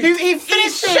 Thank you. He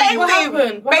finished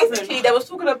it. Basically, they was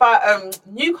talking about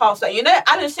Newcastle. You know,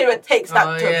 Alan Shearer takes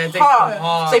that to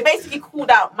heart. So he basically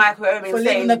called out Michael Owen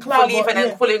saying for leaving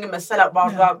and calling him a sellout.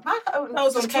 Michael Owen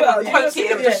just came out quoted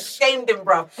him, just shamed him,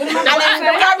 bro. And then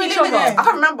Gary Lineker, I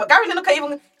can't remember. Gary Lineker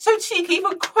even so cheeky,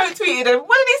 even quote tweeted him.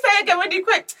 What did he say again? Really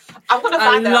quick. I'm gonna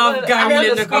find out. I love Gary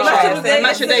Lineker.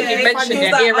 Imagine that he mentioned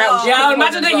it. Yeah,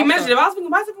 imagine that he mentioned it. I was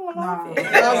thinking, why is everyone laughing?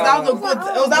 That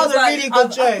was a really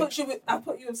good joke. I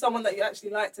put you with someone that you actually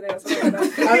like today or something like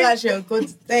that. That was actually a good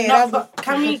thing.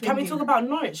 Can we talk about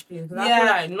Norwich, please? Because I feel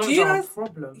like Norwich are a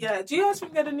problem. Yeah, do you guys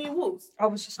think they're the new Wolves? I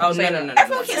was just no. Everyone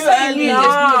keeps saying news.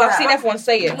 I've seen everyone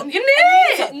say it.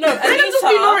 No,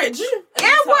 Norwich.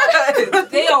 Yeah,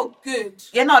 what? They are good.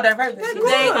 Yeah, no, they're very good.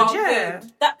 They are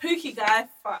good. That Pookie guy,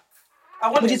 fuck.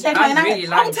 Would you take him? I really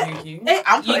like Pookie.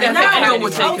 Anyone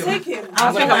would take him.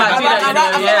 I think I might do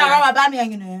that,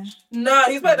 you know. No,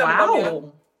 he's better than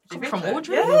Aubameyang. From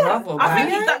Audrey? Yeah. I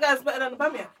think that guy's better than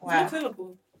Aubameyang. He's not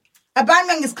clinical.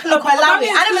 Aubameyang is clinical. I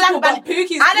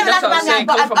don't like Aubameyang,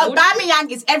 but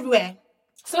Aubameyang is everywhere.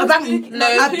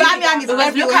 Aubameyang is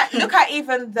everywhere. Look at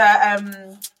even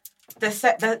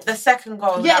the second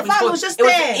goal. Yeah, that was just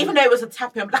there. Even though it was a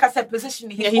tap in, like I said,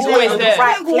 positionally, he's always there.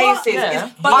 Right places.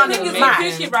 Yeah. But the thing is,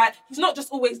 Pookie, right? He's not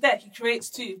just always there. He creates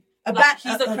too.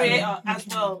 He's a creator as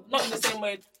well. Not in the same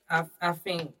way. I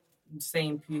think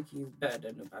saying Pookie is better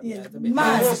than Aubameyang. Yeah. It's a bit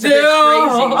Man. crazy.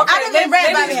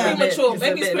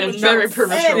 Maybe it's Very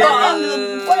premature.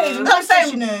 I'm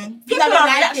saying, people are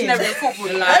reactionary in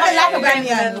football. I don't like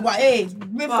Aubameyang, but hey,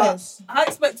 Rivers. I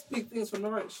expect big things from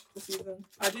Norwich this season.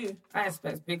 I do. I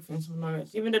expect big things from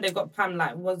Norwich. Even though they got Pam,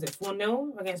 like, was it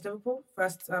 4-0 against Liverpool?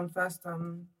 First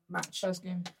match. First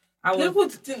game. Liverpool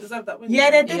didn't deserve that win.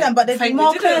 Yeah, they didn't, but they did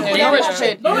more.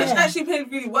 Norwich actually played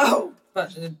really well.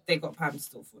 But they got Pam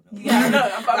still for them. Yeah, I know.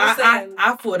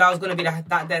 I thought that was going to be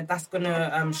that's going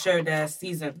to show their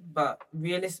season. But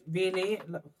really,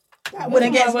 I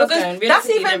wouldn't get that's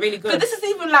even they're really good. But this is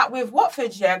even like with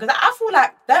Watford, yeah, because I feel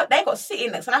like they got City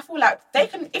next, and I feel like they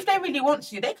can, if they really want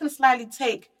to, they can slightly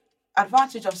take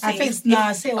advantage of City. I think City.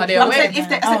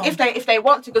 If they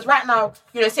want to, because right now,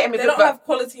 you know, City they don't have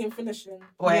quality in finishing.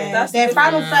 Their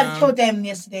final third killed them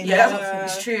yesterday. Yeah,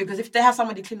 it's true. Because if they have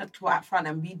somebody clinical up front,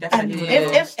 and we definitely.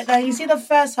 If you see the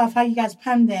first half, how you guys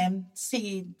panned them,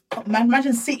 City.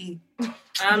 Imagine City.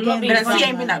 I'm not being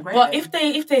funny, but if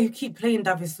they keep playing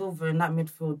David Silva in that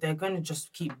midfield, they're going to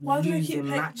just keep losing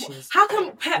matches. How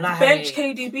can Pep bench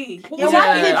KDB? Why did he do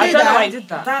that? I don't know why he did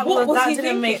that. That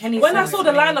didn't make any sense. When I saw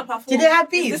the lineup, I thought, did they have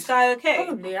beef? Is this guy okay?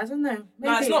 Probably, I don't know.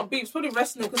 No, it's not beef. It's probably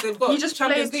resting because they've got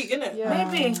Champions League, innit?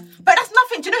 Maybe. But that's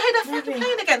nothing. Do you know who they're fucking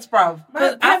playing against, bruv?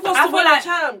 Pep wants to win the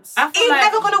champs. He's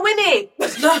never going to win it.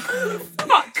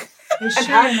 Fuck.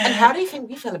 And how do you think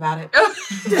we feel about it?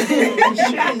 He's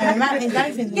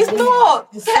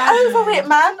not. Get over it,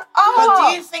 man. But do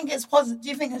you think it's positive? Do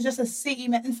you think it's just a City?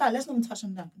 In fact, let's not even touch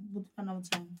on that another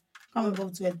time. Can't even go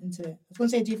into it. I was going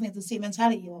to say, do you think it's a City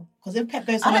mentality, or because if Pep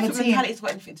goes to another team, mentality's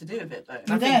got anything to do with it, though.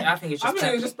 I think it's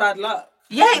just bad luck.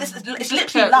 Yeah, it's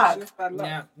literally luck.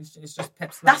 Yeah, it's just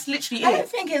Pep's luck. That's literally it. I don't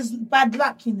think it's bad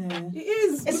luck, you know. It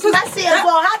is. It's messy as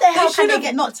well. How the hell can they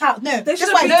get knocked out? No, that's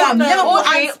why it's dumb.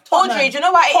 Audrey, do you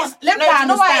know why it is? Do you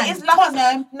know why it is luck?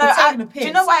 Do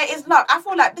you know why it is luck? I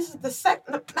feel like this is the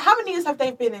second. How many years have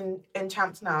they been in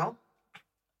champs now?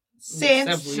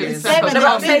 Since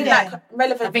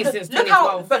relevant. I think since look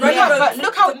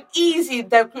how easy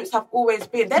their groups have always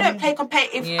been. They don't play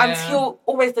competitive until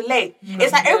always the late.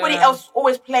 It's like everybody else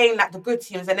always playing like the good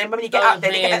teams, and then when you get out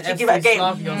there, they can actually give it a game.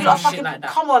 You're not fucking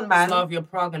come on, man. Slavia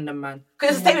Prague and them, man.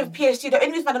 Because it's the same with PSG. The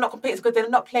only reason why they're not competing is because they're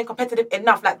not playing competitive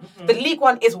enough. Like the League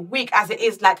One is weak as it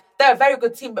is. Like they're a very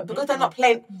good team, but because they're not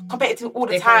playing competitive all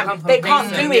the time, they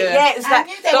can't do it. Yeah, it's like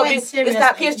they'll be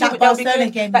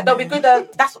good. Like they'll be good.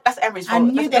 That's Emery's fault. I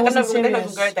knew they wasn't serious. They're not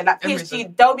even going there. Like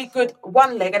PSG, they'll be good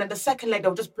one leg, and then the second leg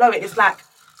they'll just blow it. It's like,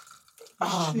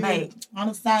 oh mate, I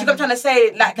understand. You know what I'm trying to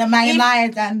say? Like the Man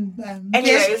United and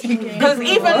anyways, because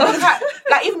even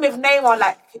with Neymar,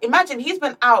 like imagine he's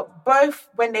been out both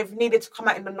when they've needed to come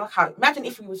out in the knockout. Imagine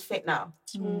if he was fit now.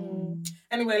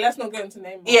 Anyway, let's not get into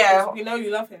Neymar. Yeah, we know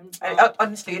you love him.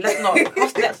 Honestly, let's not.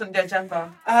 What's next on the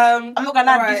agenda? I'm not gonna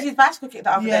lie. This is bicycle kick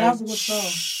the other day. Yeah, that was a good show.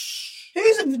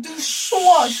 Who's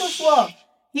Shua?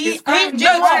 He's to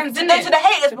the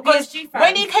haters because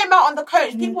when he came out on the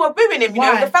coach, people were booing him. You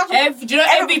know, the fans.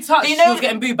 Every touch he was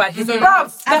getting booed by his own. The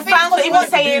fans were even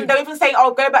saying,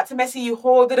 "Oh, go back to Messi, you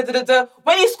whore."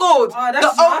 When he scored,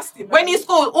 nasty, when he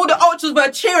scored, all the ultras were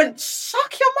cheering.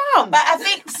 Suck your mum. But I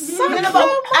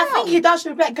think he does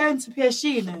regret going to PSG.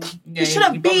 You know, he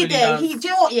shouldn't be there. Do you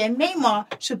know what? Yeah,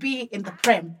 Neymar should be in the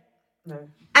Prem. No,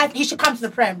 and he should come to the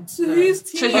Prem. To whose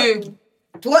team? To who?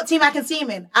 To what team I can see him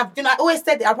in? I always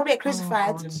said it. I'll probably get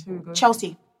crucified.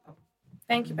 Chelsea.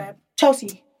 Thank you, babe.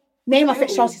 Chelsea. Neymar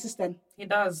fits Chelsea's system. He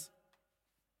does.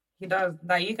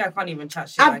 Like, you guys can't even chat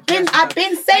shit. I've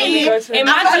been saying it. I'm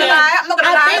not gonna lie.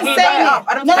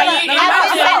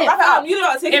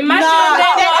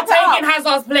 Imagine taking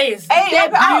Hazard's place.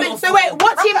 So wait,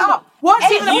 what team? What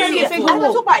team? I'm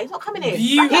not talking about. He's not coming in.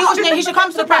 He should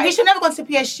come to the Prem. He should never go to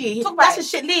PSG. That's a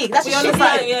shit league. That's a shit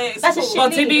league. That's a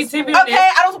shit league. Okay,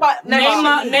 I don't talk about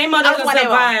Neymar doesn't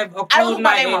survive a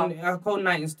cold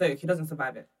night in Stoke. He doesn't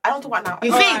survive it. I don't talk about now.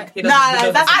 You think? No,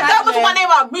 I don't talk about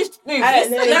Neymar. Move.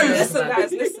 Listen,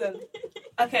 guys, listen.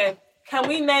 Okay, can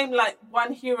we name like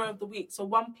one hero of the week? So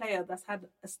one player that's had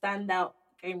a standout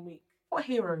game week. What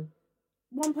hero?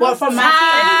 One person. What, from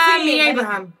Tammy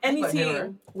Abraham. Any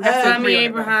team. Tammy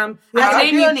Abraham. I'll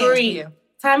name you three.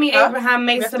 Tammy Abraham,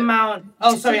 Mason Mount.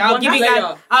 Oh, sorry. I'll give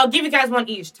you guys one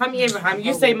each. Tammy Abraham.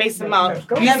 You say Mason Mount.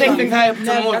 You say Fikayo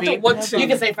Tomori. You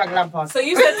can say Frank Lampard. So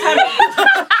you said Tammy.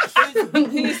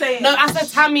 Who you saying? No, I said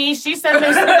Tammy. She said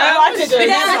Mason Mount. I didn't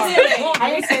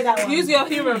say that one. Who's your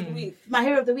hero of the week? My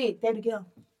hero of the week, David Gill.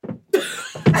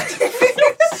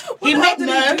 He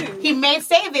made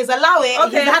savings. Allow it.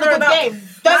 Okay, he had a good game.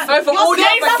 Over all the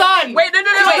other son. Wait, no. You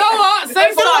know what?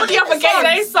 Say son.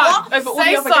 Say son. Over all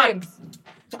the other games.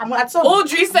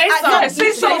 Audrey, say son.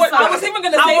 Say son. I was even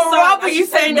going to say son. I would rather you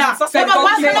say that. Before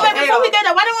we do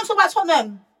that, why don't we talk about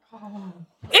Tottenham?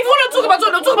 If you want to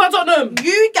talk about Tottenham.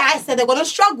 You guys said they're going to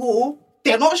struggle.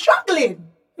 They're not struggling.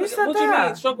 Who said that? Do you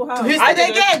mean? Struggle how? Who said it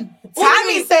again?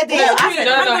 Tammy said it.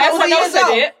 Everyone else said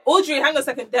it. Audrey, hang on a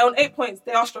second. They're on 8 points.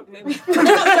 They are struggling. They're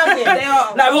not struggling. They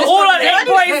are. Like, we're all on 8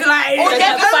 points. Like,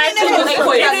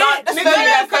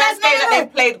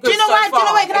 do you know why?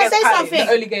 Can I say something?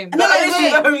 The early game. Can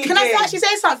I actually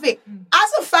say something?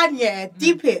 As a fan,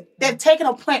 deep it. They've taken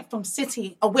a point from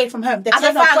City away from home. As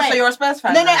a fan, so you're a Spurs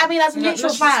fan? No, I mean as a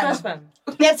neutral fan.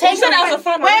 They've taken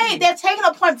they've taken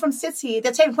a point from City.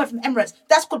 They've taken a point from Emirates.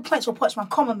 That's good points for Pochman.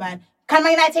 Common man. Can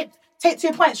Man United take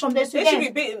 2 points from those two games? They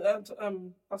should be beating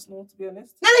Arsenal, to be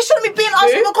honest. No, they shouldn't be beating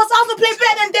Arsenal because Arsenal play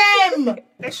better than them.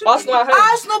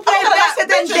 Arsenal play better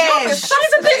than them.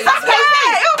 She's a bit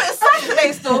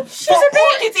Saturday still. For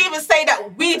Audrey to even say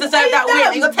that we deserve that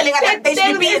win, you're telling her that they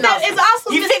should be beating us.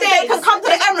 You think they can come to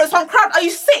the Emirates from crowd? Are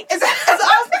you sick?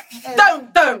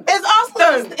 Don't.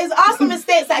 It's Arsenal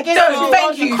mistakes that gave them.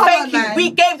 Thank you.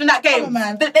 We gave them that game.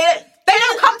 They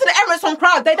don't come to the Emirates from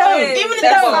crowd. They don't. Even if they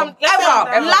don't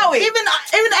ever allow it. Even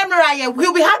Emirates,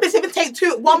 we'll be happy to even take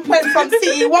 1 point from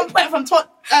City, 1 point from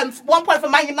 1 point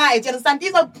from Man United. Do you understand?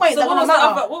 These are points that don't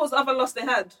matter. What was the other loss they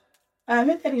had?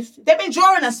 They've been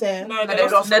drawing us here. No, they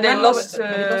lost. They lost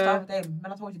the other game.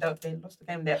 Man, I told you that they lost the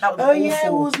game there. That was awful. Yeah,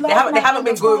 it was. They haven't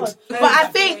been good. But I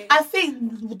think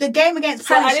the game against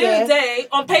Palace. At the end of the day,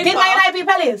 on paper, did Man United beat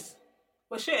Palace?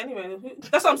 We're shit anyway.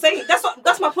 That's what I'm saying.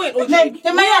 That's my point. Did Man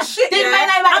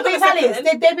United beat Palace?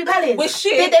 Did they beat Palace? We're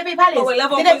shit. Did they beat Palace?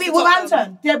 Did they beat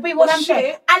Wolverhampton? Did they beat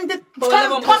Wolverhampton? And can't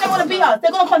they want to beat us?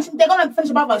 They're gonna finish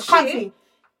above us, can't they?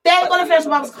 They're gonna finish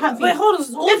above us, can't they? Wait, hold on.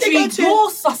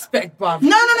 You're suspect, bruv.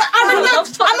 No. I'm not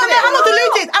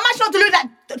deluded. I'm actually not deluded.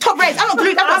 Top reds. I'm not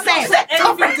deluded. That's what I'm saying.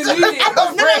 Top reds.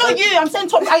 No, not you. I'm saying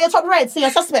top. You're top reds, so you're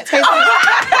suspect. You're suspect.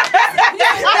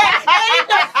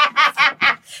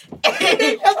 I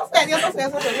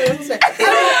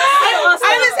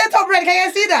didn't say top red. Can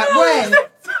you see that?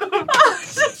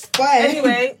 Boy.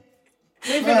 Anyway,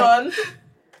 moving on.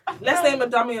 Let's name a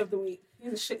dummy of the week.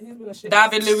 He's been a shit.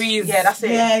 David Luiz. Yeah, that's it.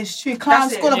 Yeah, it's true. Clown,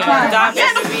 school of clown.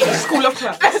 David Luiz. School of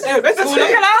clown. School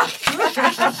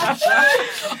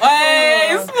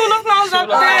of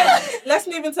clowns. Let's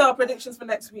move into our predictions for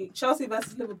next week. Chelsea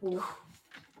versus Liverpool.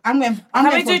 I'm going Can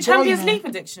we for do draw, Champions League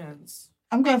predictions?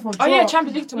 I'm going for draw. Oh yeah,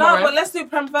 Champions League tomorrow. No, but let's do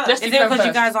Prem first. Let's Is do it Prem because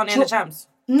you first. guys aren't in the champs?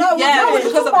 No,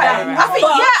 because of that.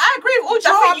 I agree with Uja. I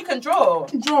think you can draw.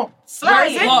 Draw.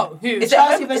 Slightly. What? Who? Is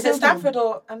Chelsea it versus Stamford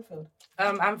or Anfield?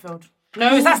 Anfield.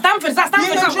 No, is that Stamford? Is that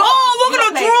Stamford? You can draw. Oh, we're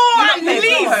gonna draw at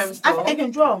least. I think they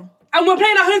can draw. And we're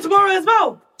playing at home tomorrow as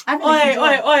well.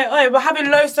 Oi. We're having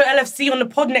Loso LFC on the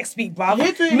pod next week, bruv.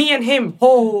 Me and him.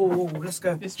 Oh, let's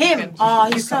go. Him? Oh,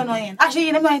 he's so annoying.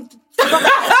 Actually, never mind.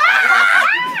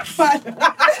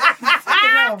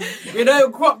 We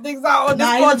don't crop things out on this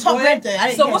pod. He's top red though.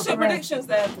 So what's your predictions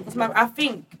then? I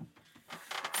think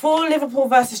for Liverpool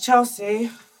versus Chelsea,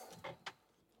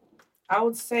 I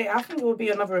think it will be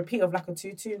another repeat of like a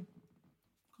 2-2.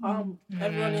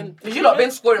 Everyone in. Because you lot been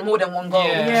scoring more than one goal.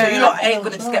 Yeah. So you lot ain't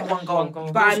going to just get one goal.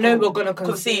 But I know we're going to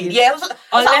concede. Yeah,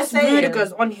 unless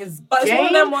Rudiger's on his But it's one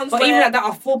of them ones But where even like that,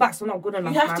 our fullbacks are not good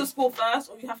enough. You have to score first,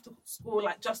 or you have to score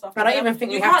like just after. I don't even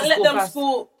think you we have to can't let score them first.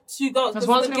 score 2 goals. Because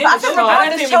one's the gonna game be is short. short. I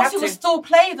don't think we Chelsea have will to. still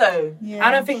play though. Yeah.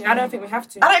 I don't think we have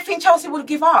to. I don't think Chelsea will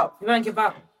give up. We won't give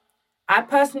up. I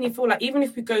personally feel like even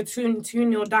if we go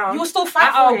 2-0 down, You'll still fight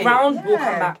at for our it. ground we'll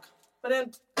come back. But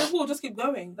then Liverpool will just keep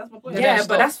going. That's my point. Yeah,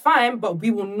 but that's fine. But we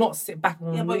will not sit back.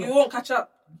 Yeah, but you won't catch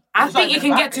up. I think it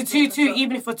can get to 2-2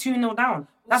 even if we're 2-0 down.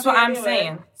 That's what I'm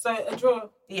saying. So a draw.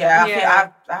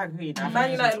 Yeah, I agree.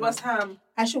 Man United, West Ham.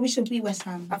 We should beat West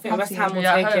Ham. I think West Ham will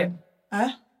take it. Huh?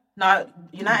 No,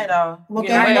 United are. We're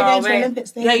going to the Olympic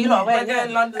Stadium. Yeah, you lot are away.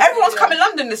 Everyone's coming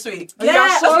London this week. Yeah,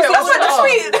 that's why this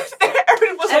week.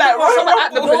 Everyone's like, someone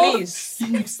at the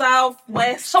police. South,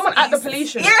 West. Someone at the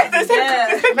police.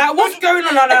 Yeah, Now what's going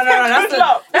on?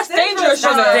 No. That's dangerous.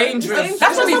 That's dangerous.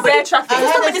 That's gonna be bare traffic.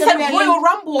 Somebody said Royal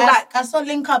Rumble. Like I saw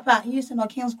link up at Houston or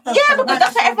King's Cross. yeah, but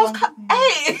that's what everyone's.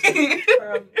 Hey.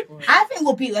 I think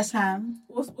we'll beat West Ham.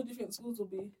 What do you think the scores will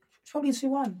be? Probably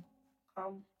 2-1.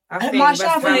 I think Martial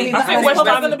West Ham. will be I think West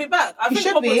Ham's going to be back. I He think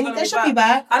should Pogba's be. gonna They should be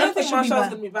back. I don't think They should be Martial's back.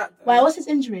 going to be back. Though. Why? What's his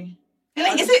injury?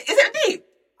 Is it deep?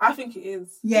 I think it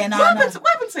is. Yeah, no. What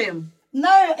happened to him?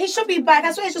 No, he should be back.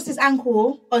 I swear it's just his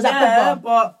ankle. Or is that Yeah, Pogba?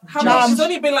 but how much? It's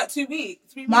only been like 2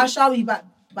 weeks, 3 weeks. Martial will be back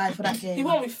by for that game. He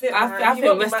won't be fit. I man. He think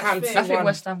won't be West match Ham fit. too. I think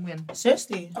West Ham win.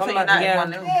 Seriously? I think United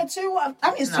won. Yeah, 2-1. I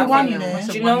think it's No, 2-1, I you think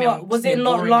know. Do you know what? Was it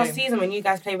not last season when you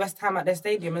guys played West Ham at their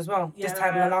stadium as well? This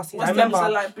time in the last season. West I remember Ham's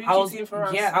a, like, bougie I was team for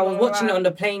us. I was watching it on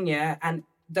the plane, and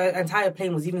the entire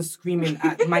plane was even screaming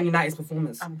at Man United's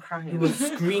performance. I'm crying. He was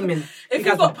screaming. If You you've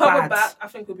guys got were Pogba bad. back, I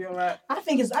think we'll be alright. I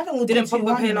think we'll Didn't do Pogba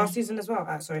 2-1, play you know. last season as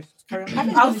well? Sorry, carry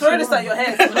on. I'll throw this at your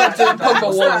head.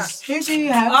 Pogba was. Who do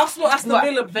you have? Arsenal,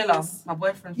 Aston Villa. My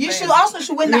boyfriend. Arsenal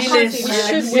should win that country,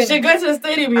 man. We should go to the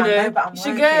stadium, you I know, know. but I'm We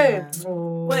should working,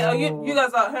 go. Wait, are you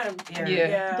guys at home?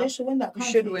 Yeah. They should win that We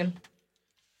country. should win.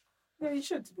 Yeah, you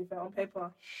should, to be fair, on paper.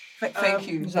 Thank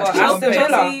you. Well,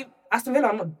 Aston Villa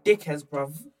are not dickheads,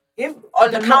 bruv.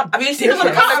 On the count, have you seen us on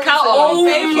the counter? Oh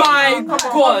my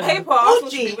God. On paper, Arsenal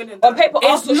should be winning. On paper, It's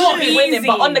Arsenal not should be winning, easy.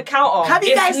 but on the counter. Have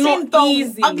you It's guys not seen the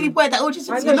easy. ugly boy that OG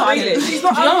said not ugly. He's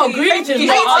not No, ugly. Grealish is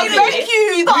Thank not ugly.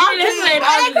 you. He's not ugly. Grealish ain't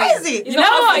Are they ugly. crazy? You know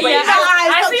what? Yeah,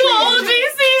 I see what all OG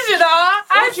sees, you know.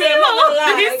 I see what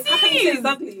OG sees.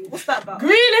 Ugly. What's that about?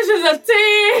 Grealish is a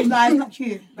thing. No, he's not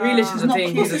cute. Grealish is a not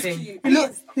thing. cute. He's a thing. He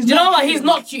looks. Do you know what? He's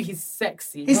not cute. He's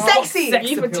sexy. He's sexy. Sex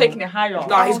You've been appeal. taking it higher.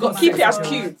 No, he's got Keep it sex as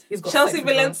appeal. cute. He's got Chelsea, sex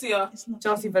appeal. Valencia.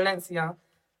 Chelsea, Valencia.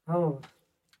 Oh.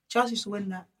 Chelsea should win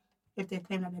that if they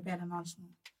claim that they're better than Arsenal.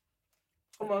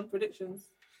 Come on, predictions.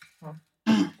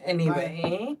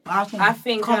 Anyway, Arsenal I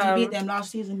think can't beat them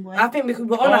last season, boy. I think because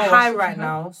we're on a high right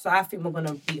now, so I think we're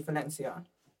gonna beat Valencia.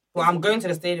 Well, I'm going to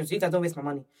the stadium, so you guys don't waste my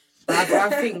money. But I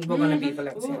think we're gonna beat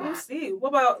Valencia. We'll see. What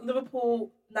about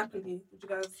Liverpool, Napoli? Would you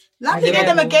guys? Napoli gave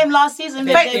them a game last season.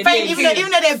 Even though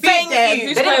they beat them.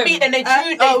 They didn't beat them. They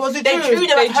drew. Was it They true? drew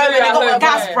them at home and they got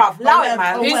gas, bruv. Allow it,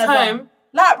 man. Who's home?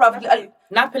 Like, bruv.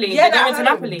 Napoli. Yeah, they're going to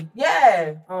Napoli.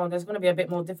 Yeah. Oh, there's going to be a bit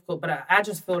more difficult, but I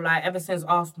just feel like ever since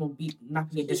Arsenal beat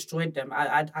Napoli, destroyed them,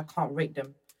 I can't rate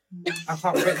them. I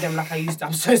can't rate them like I used to.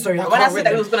 I'm so sorry. When I said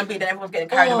that it was going to be, then everyone's getting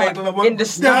carried away. In the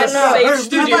same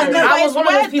studio. I was one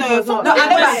of those people.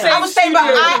 I was saying, but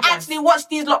I actually watched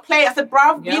these lot play. I said,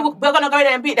 bruv, we're going to go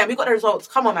there and beat them. We got the results.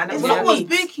 Come on, man. It's almost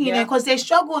spooky, you know, because they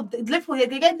struggled. Liverpool,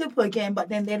 they get Liverpool again, but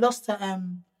then they lost to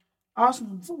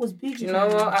Arsenal. It was big. You know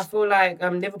what? I feel like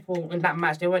Liverpool in that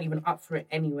match, they weren't even up for it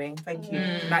anyway. Thank you.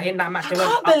 Like in that match, they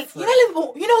weren't up for it. You know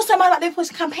Liverpool. You know what's so mad about Liverpool's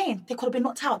campaign? They could have been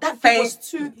knocked out. That phase was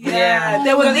too. Yeah,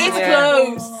 they were this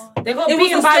close. They got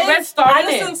beaten by Red Star,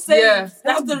 innit? Yeah,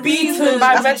 that's the reason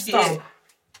by Red Star.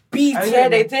 Beaten. Oh, yeah,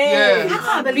 they did. Yeah. I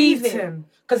can't believe it.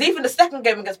 Because even the second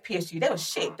game against PSG, they were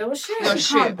shit. I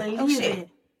can't believe it.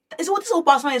 It's all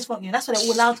Barcelona's fault. That's why they're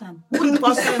all loud time. All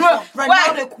Barcelona's fault.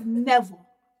 Ronaldo could never.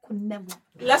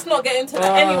 Let's not get into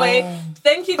that. Anyway,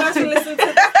 thank you guys for listening to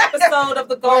this episode of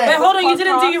the Gold. Wait, hold on, you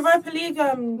didn't do Europa League.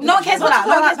 No one cares about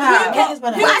that. Who's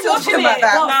watching about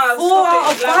that? 4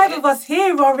 out of 5 of us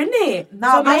here are in it.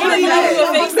 No, maybe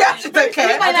we actually don't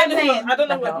care. I don't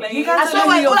know what we're playing. You guys don't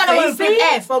know your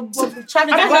favorite.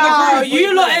 Wow,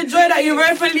 you lot enjoy that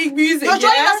Europa League music. You're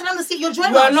joining us on the seat. You're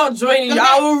joining us. We're not joining you.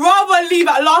 I would rather leave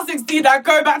at last 16 than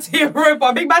go back to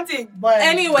Europa. Big bad thing.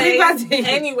 Anyway,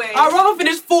 I'd rather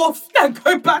finish 4th than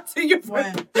go back to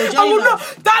Europa. I will not.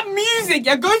 That music,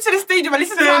 you're going to the stadium and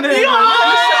listen to that music.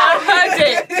 I heard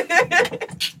it.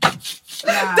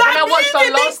 When I watched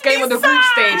the last game of the group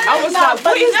stage, I was like,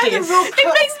 what is this? It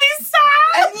makes me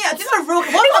sad. Yeah, this is a real.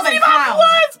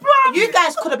 Words, bro. You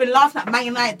guys could have been laughing at Man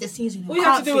United this season. All you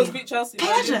have to do was beat Chelsea. No,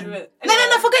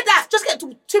 forget that. Just get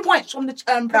 2 points from the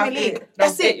Premier League.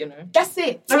 That's it. You know. That's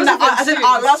it.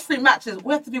 Our last 3 matches, all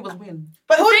we have to do was win.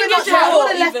 But who would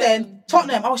have left then?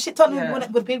 Tottenham. Oh shit,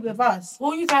 Tottenham would be with us.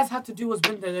 All you guys had to do was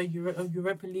win the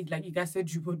Europa League, like you guys said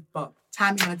you would. But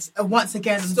time once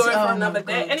again. Story for another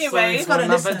day. Anyway, it's not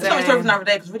a story for another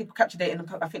day because we really captured it in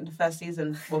I think the first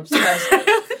season. Well,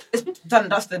 it's done and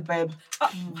dusted, babe.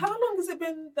 How long has it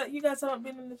been that you guys haven't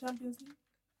been in the Champions League?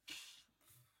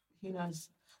 Who knows?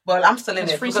 Well, I'm still in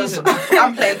it because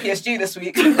I'm playing PSG this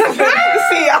week.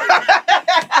 See ya.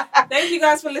 Thank you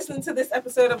guys for listening to this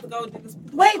episode of the Gold Diggers.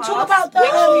 Wait, talk about make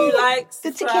sure you like,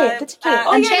 the ticket.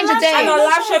 And change the day. And our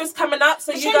live show is coming up,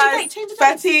 so you guys.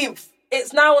 13th.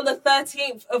 It's now on the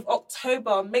 13th of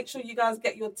October. Make sure you guys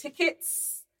get your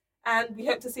tickets, and we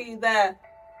hope to see you there.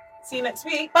 See you next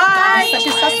week. Bye.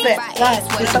 She's suspect.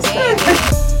 Guys, she's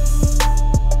suspect.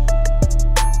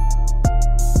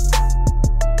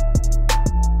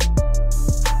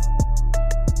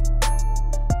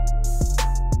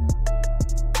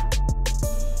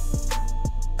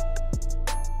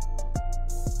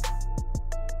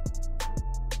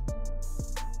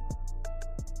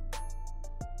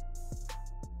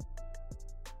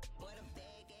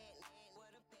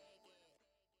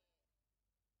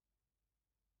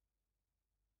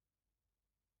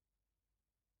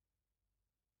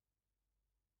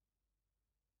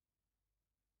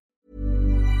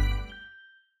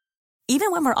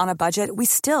 Even when we're on a budget, we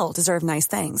still deserve nice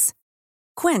things.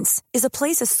 Quince is a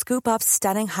place to scoop up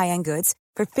stunning high-end goods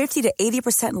for 50 to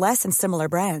 80% less than similar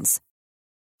brands.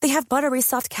 They have buttery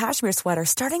soft cashmere sweaters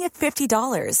starting at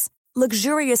 $50,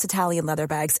 luxurious Italian leather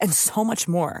bags, and so much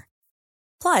more.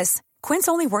 Plus, Quince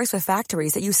only works with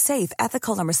factories that use safe,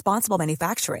 ethical, and responsible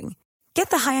manufacturing. Get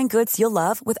the high-end goods you'll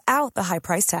love without the high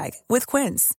price tag with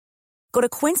Quince. Go to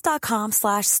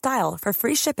quince.com/style for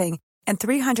free shipping and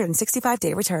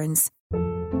 365-day returns.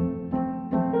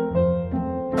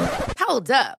 Hold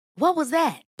up. What was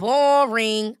that?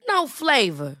 Boring. No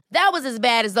flavor. That was as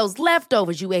bad as those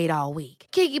leftovers you ate all week.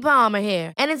 Keke Palmer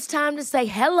here. And it's time to say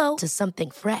hello to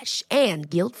something fresh and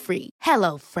guilt-free.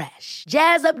 Hello Fresh.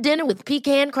 Jazz up dinner with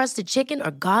pecan-crusted chicken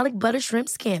or garlic butter shrimp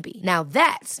scampi. Now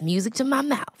that's music to my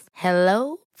mouth.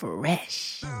 Hello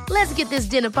Fresh. Let's get this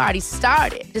dinner party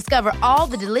started. Discover all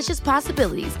the delicious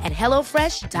possibilities at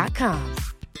HelloFresh.com.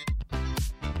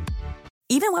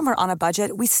 Even when we're on a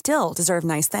budget, we still deserve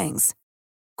nice things.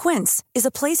 Quince is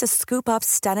a place to scoop up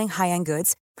stunning high-end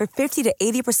goods for 50 to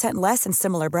 80% less than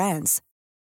similar brands.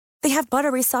 They have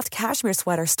buttery soft cashmere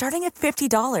sweaters starting at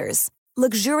 $50,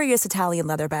 luxurious Italian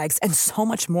leather bags, and so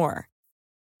much more.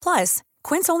 Plus,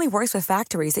 Quince only works with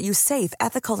factories that use safe,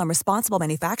 ethical, and responsible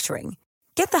manufacturing.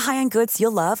 Get the high-end goods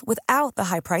you'll love without the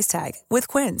high price tag with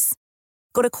Quince.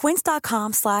 Go to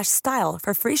quince.com/style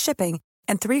for free shipping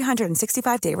and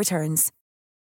 365-day returns.